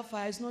smoke without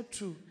fire. It's not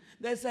true.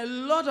 There's a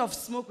lot of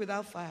smoke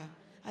without fire.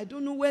 I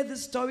don't know where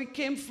this story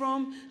came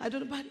from. I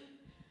don't know. But,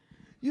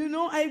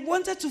 I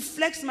wanted to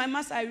flex my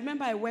muscle. I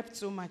remember I wept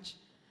so much.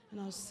 And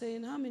I was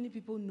saying, how many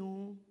people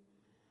know?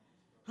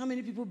 How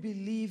many people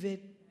believe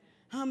it?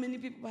 How many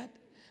people? But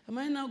am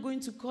I now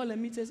going to call a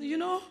meeting and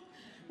say,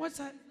 what's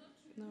that?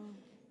 No.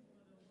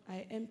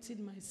 I emptied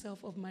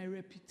myself of my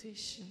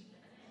reputation.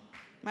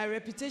 My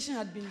reputation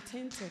had been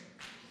tainted,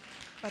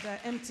 but I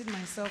emptied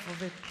myself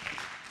of it.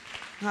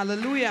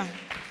 Hallelujah.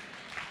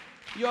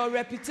 Your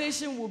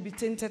reputation will be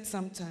tainted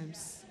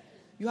sometimes.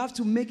 You have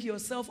to make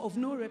yourself of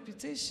no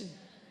reputation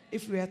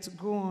if we are to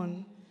go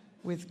on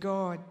with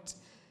God.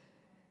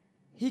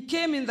 He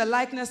came in the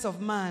likeness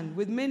of man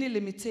with many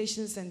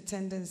limitations and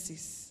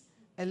tendencies,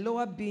 a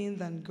lower being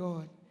than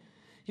God.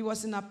 He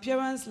was in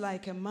appearance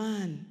like a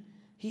man.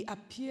 He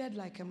appeared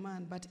like a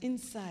man, but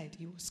inside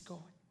he was God.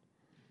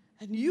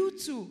 And you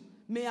too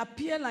may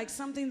appear like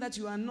something that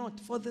you are not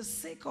for the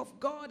sake of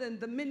God and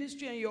the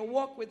ministry and your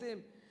walk with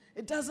him.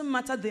 It doesn't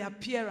matter the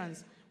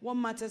appearance. What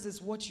matters is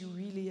what you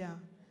really are.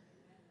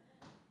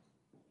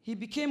 He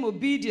became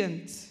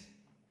obedient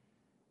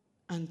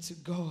unto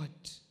God.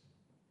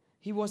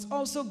 He was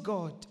also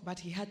God, but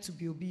he had to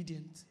be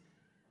obedient.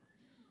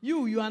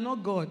 You are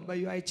not God, but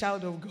you are a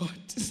child of God.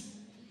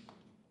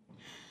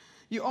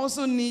 You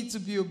also need to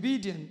be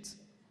obedient.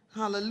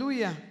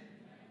 Hallelujah.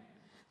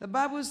 The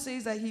Bible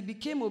says that he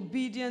became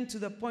obedient to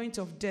the point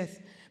of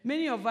death.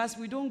 Many of us,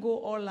 we don't go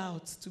all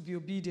out to be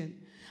obedient.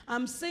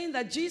 I'm saying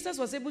that Jesus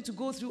was able to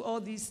go through all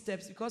these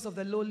steps because of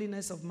the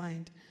lowliness of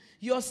mind.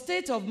 Your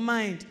state of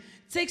mind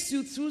takes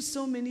you through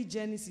so many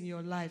journeys in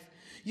your life.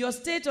 Your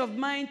state of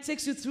mind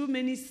takes you through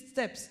many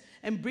steps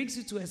and brings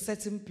you to a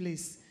certain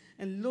place.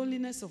 And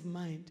lowliness of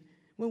mind,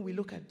 when we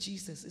look at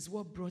Jesus, is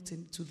what brought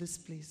him to this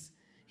place.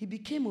 He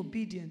became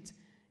obedient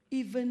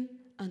even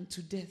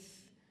unto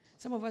death.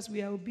 Some of us,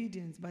 we are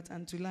obedient, but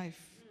unto life.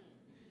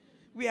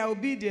 We are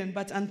obedient,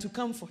 but unto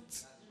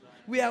comfort.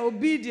 We are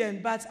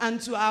obedient, but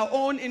unto our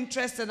own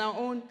interest and our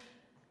own.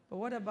 But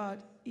what about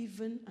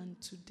even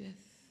unto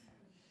death?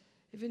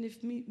 Even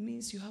if it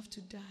means you have to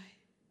die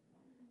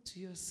to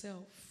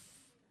yourself,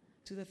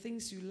 to the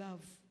things you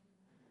love,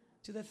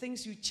 to the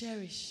things you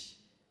cherish,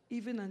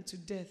 even unto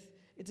death.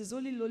 It is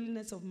only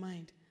lowliness of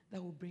mind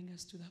that will bring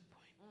us to that point.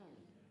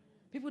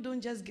 People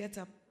don't just get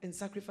up and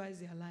sacrifice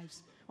their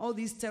lives. All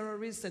these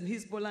terrorists and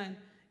Hezbollah,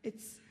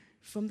 it's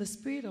from the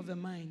spirit of the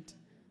mind.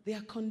 They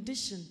are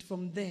conditioned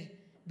from there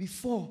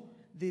before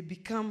they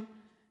become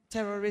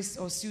terrorists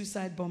or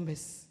suicide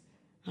bombers.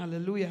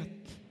 Hallelujah.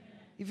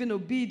 Even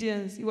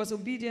obedience. He was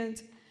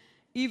obedient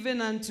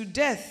even unto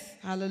death.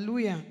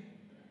 Hallelujah.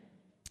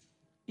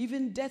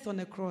 Even death on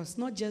a cross.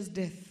 Not just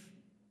death,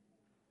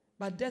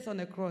 but death on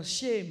a cross.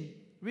 Shame,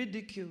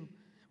 ridicule.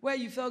 Where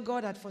you felt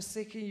God had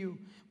forsaken you.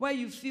 Where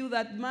you feel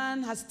that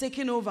man has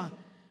taken over.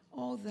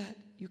 All that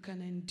you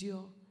can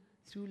endure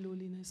through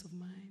lowliness of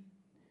mind.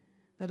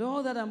 That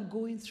all that I'm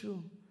going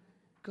through,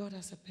 God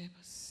has a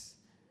purpose.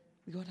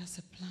 God has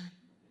a plan.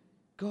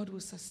 God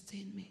will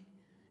sustain me.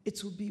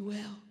 It will be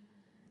well.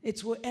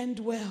 It will end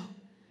well.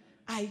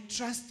 I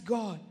trust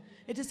God.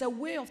 It is a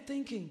way of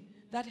thinking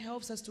that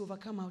helps us to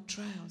overcome our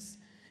trials.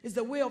 It's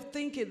the way of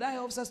thinking that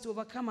helps us to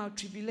overcome our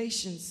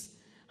tribulations.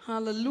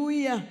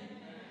 Hallelujah.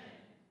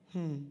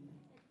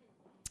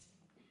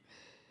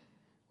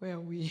 Where are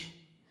we?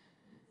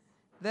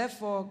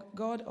 Therefore,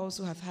 God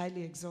also hath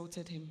highly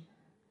exalted him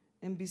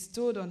and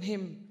bestowed on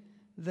him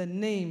the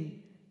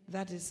name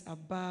that is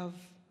above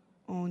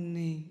all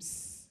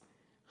names.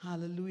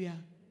 Hallelujah.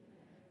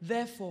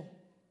 Therefore,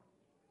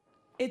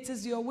 it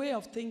is your way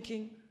of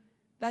thinking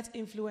that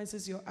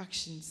influences your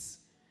actions.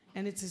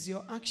 And it is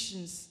your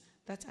actions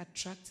that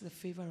attract the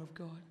favor of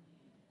God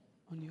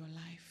on your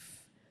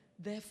life.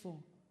 Therefore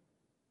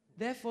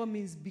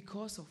means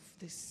because of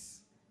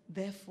this.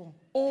 Therefore,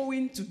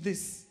 owing to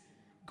this,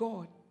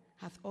 God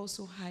hath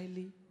also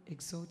highly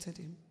exalted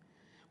him.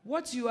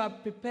 What you are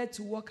prepared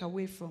to walk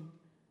away from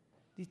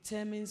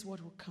determines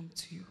what will come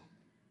to you.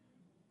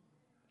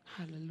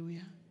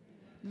 Hallelujah.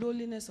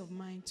 Lowliness of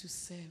mind to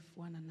serve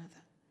one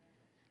another.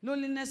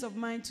 Lowliness of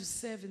mind to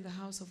serve in the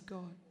house of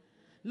God.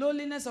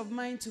 Lowliness of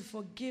mind to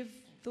forgive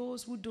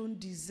those who don't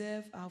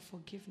deserve our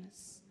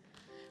forgiveness.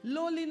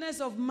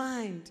 Lowliness of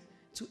mind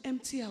to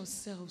empty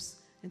ourselves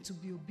and to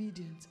be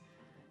obedient.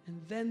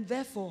 And then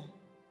therefore,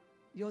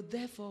 your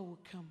therefore will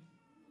come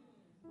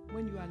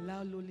when you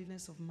allow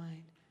lowliness of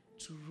mind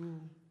to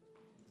rule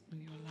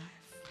in your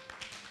life.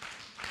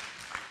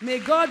 May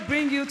God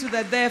bring you to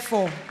the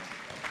therefore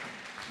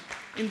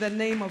in the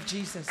name of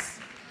Jesus.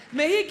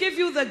 May he give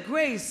you the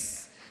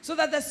grace so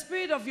that the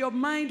spirit of your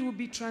mind will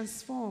be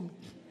transformed.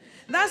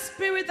 That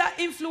spirit that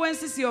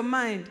influences your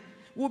mind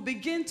will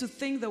begin to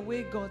think the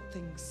way God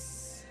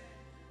thinks.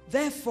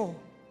 Therefore,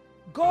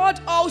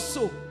 God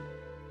also,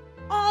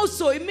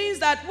 it means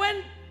that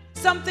when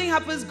something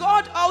happens,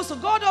 God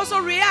also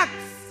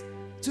reacts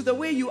to the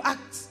way you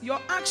act. Your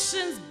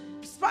actions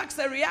sparks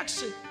a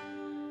reaction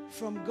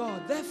from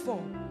God.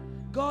 Therefore,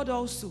 God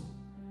also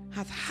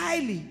hath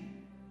highly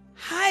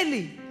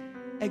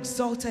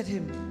exalted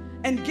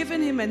him and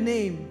given him a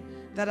name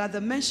that at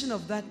the mention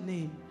of that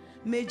name,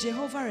 may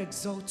Jehovah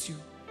exalt you.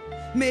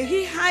 May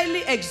he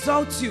highly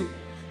exalt you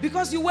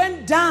because you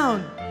went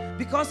down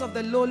because of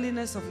the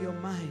lowliness of your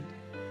mind.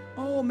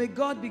 Oh, may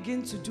God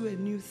begin to do a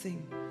new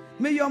thing.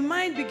 May your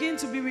mind begin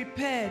to be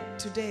repaired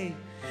today.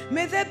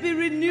 May there be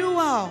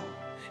renewal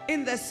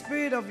in the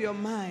spirit of your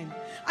mind.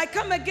 I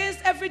come against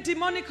every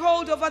demonic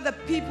hold over the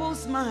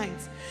people's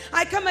minds.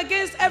 I come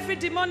against every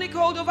demonic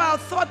hold over our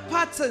thought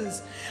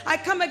patterns. I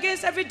come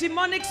against every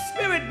demonic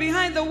spirit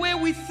behind the way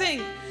we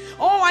think.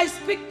 Oh, I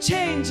speak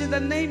change in the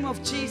name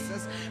of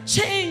Jesus.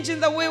 Change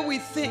in the way we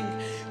think.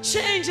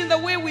 Change in the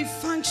way we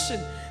function.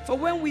 For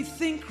when we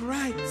think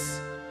right,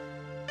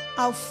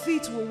 our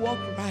feet will walk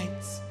right.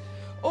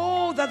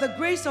 Oh, that the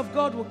grace of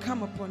God will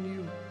come upon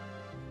you.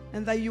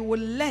 And that you will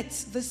let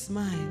this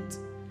mind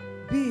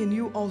be in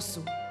you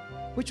also,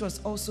 which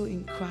was also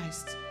in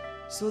Christ,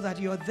 so that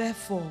your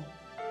therefore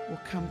will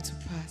come to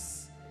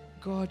pass.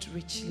 God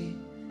richly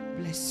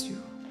bless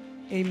you.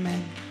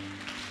 Amen.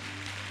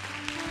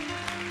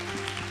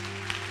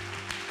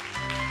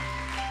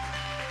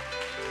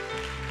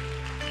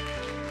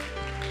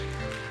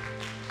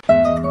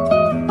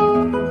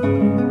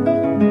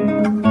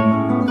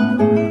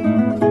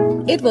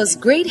 It was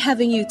great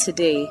having you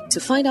today. To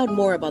find out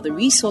more about the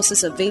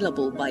resources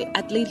available by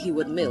Adelaide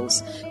Heward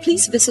Mills,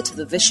 please visit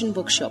the Vision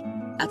Bookshop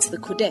at the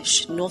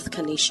Qodesh, North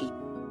Kaneshie,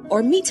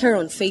 or meet her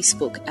on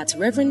Facebook at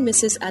Reverend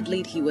Mrs.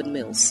 Adelaide Heward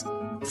Mills.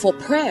 For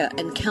prayer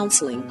and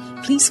counseling,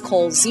 please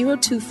call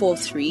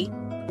 0243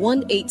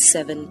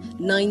 187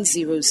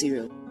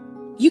 900.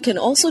 You can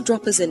also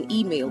drop us an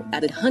email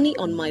at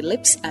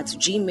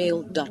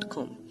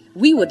honeyonmylips@gmail.com.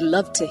 We would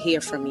love to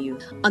hear from you.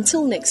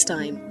 Until next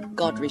time,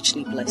 God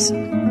richly bless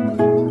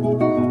you.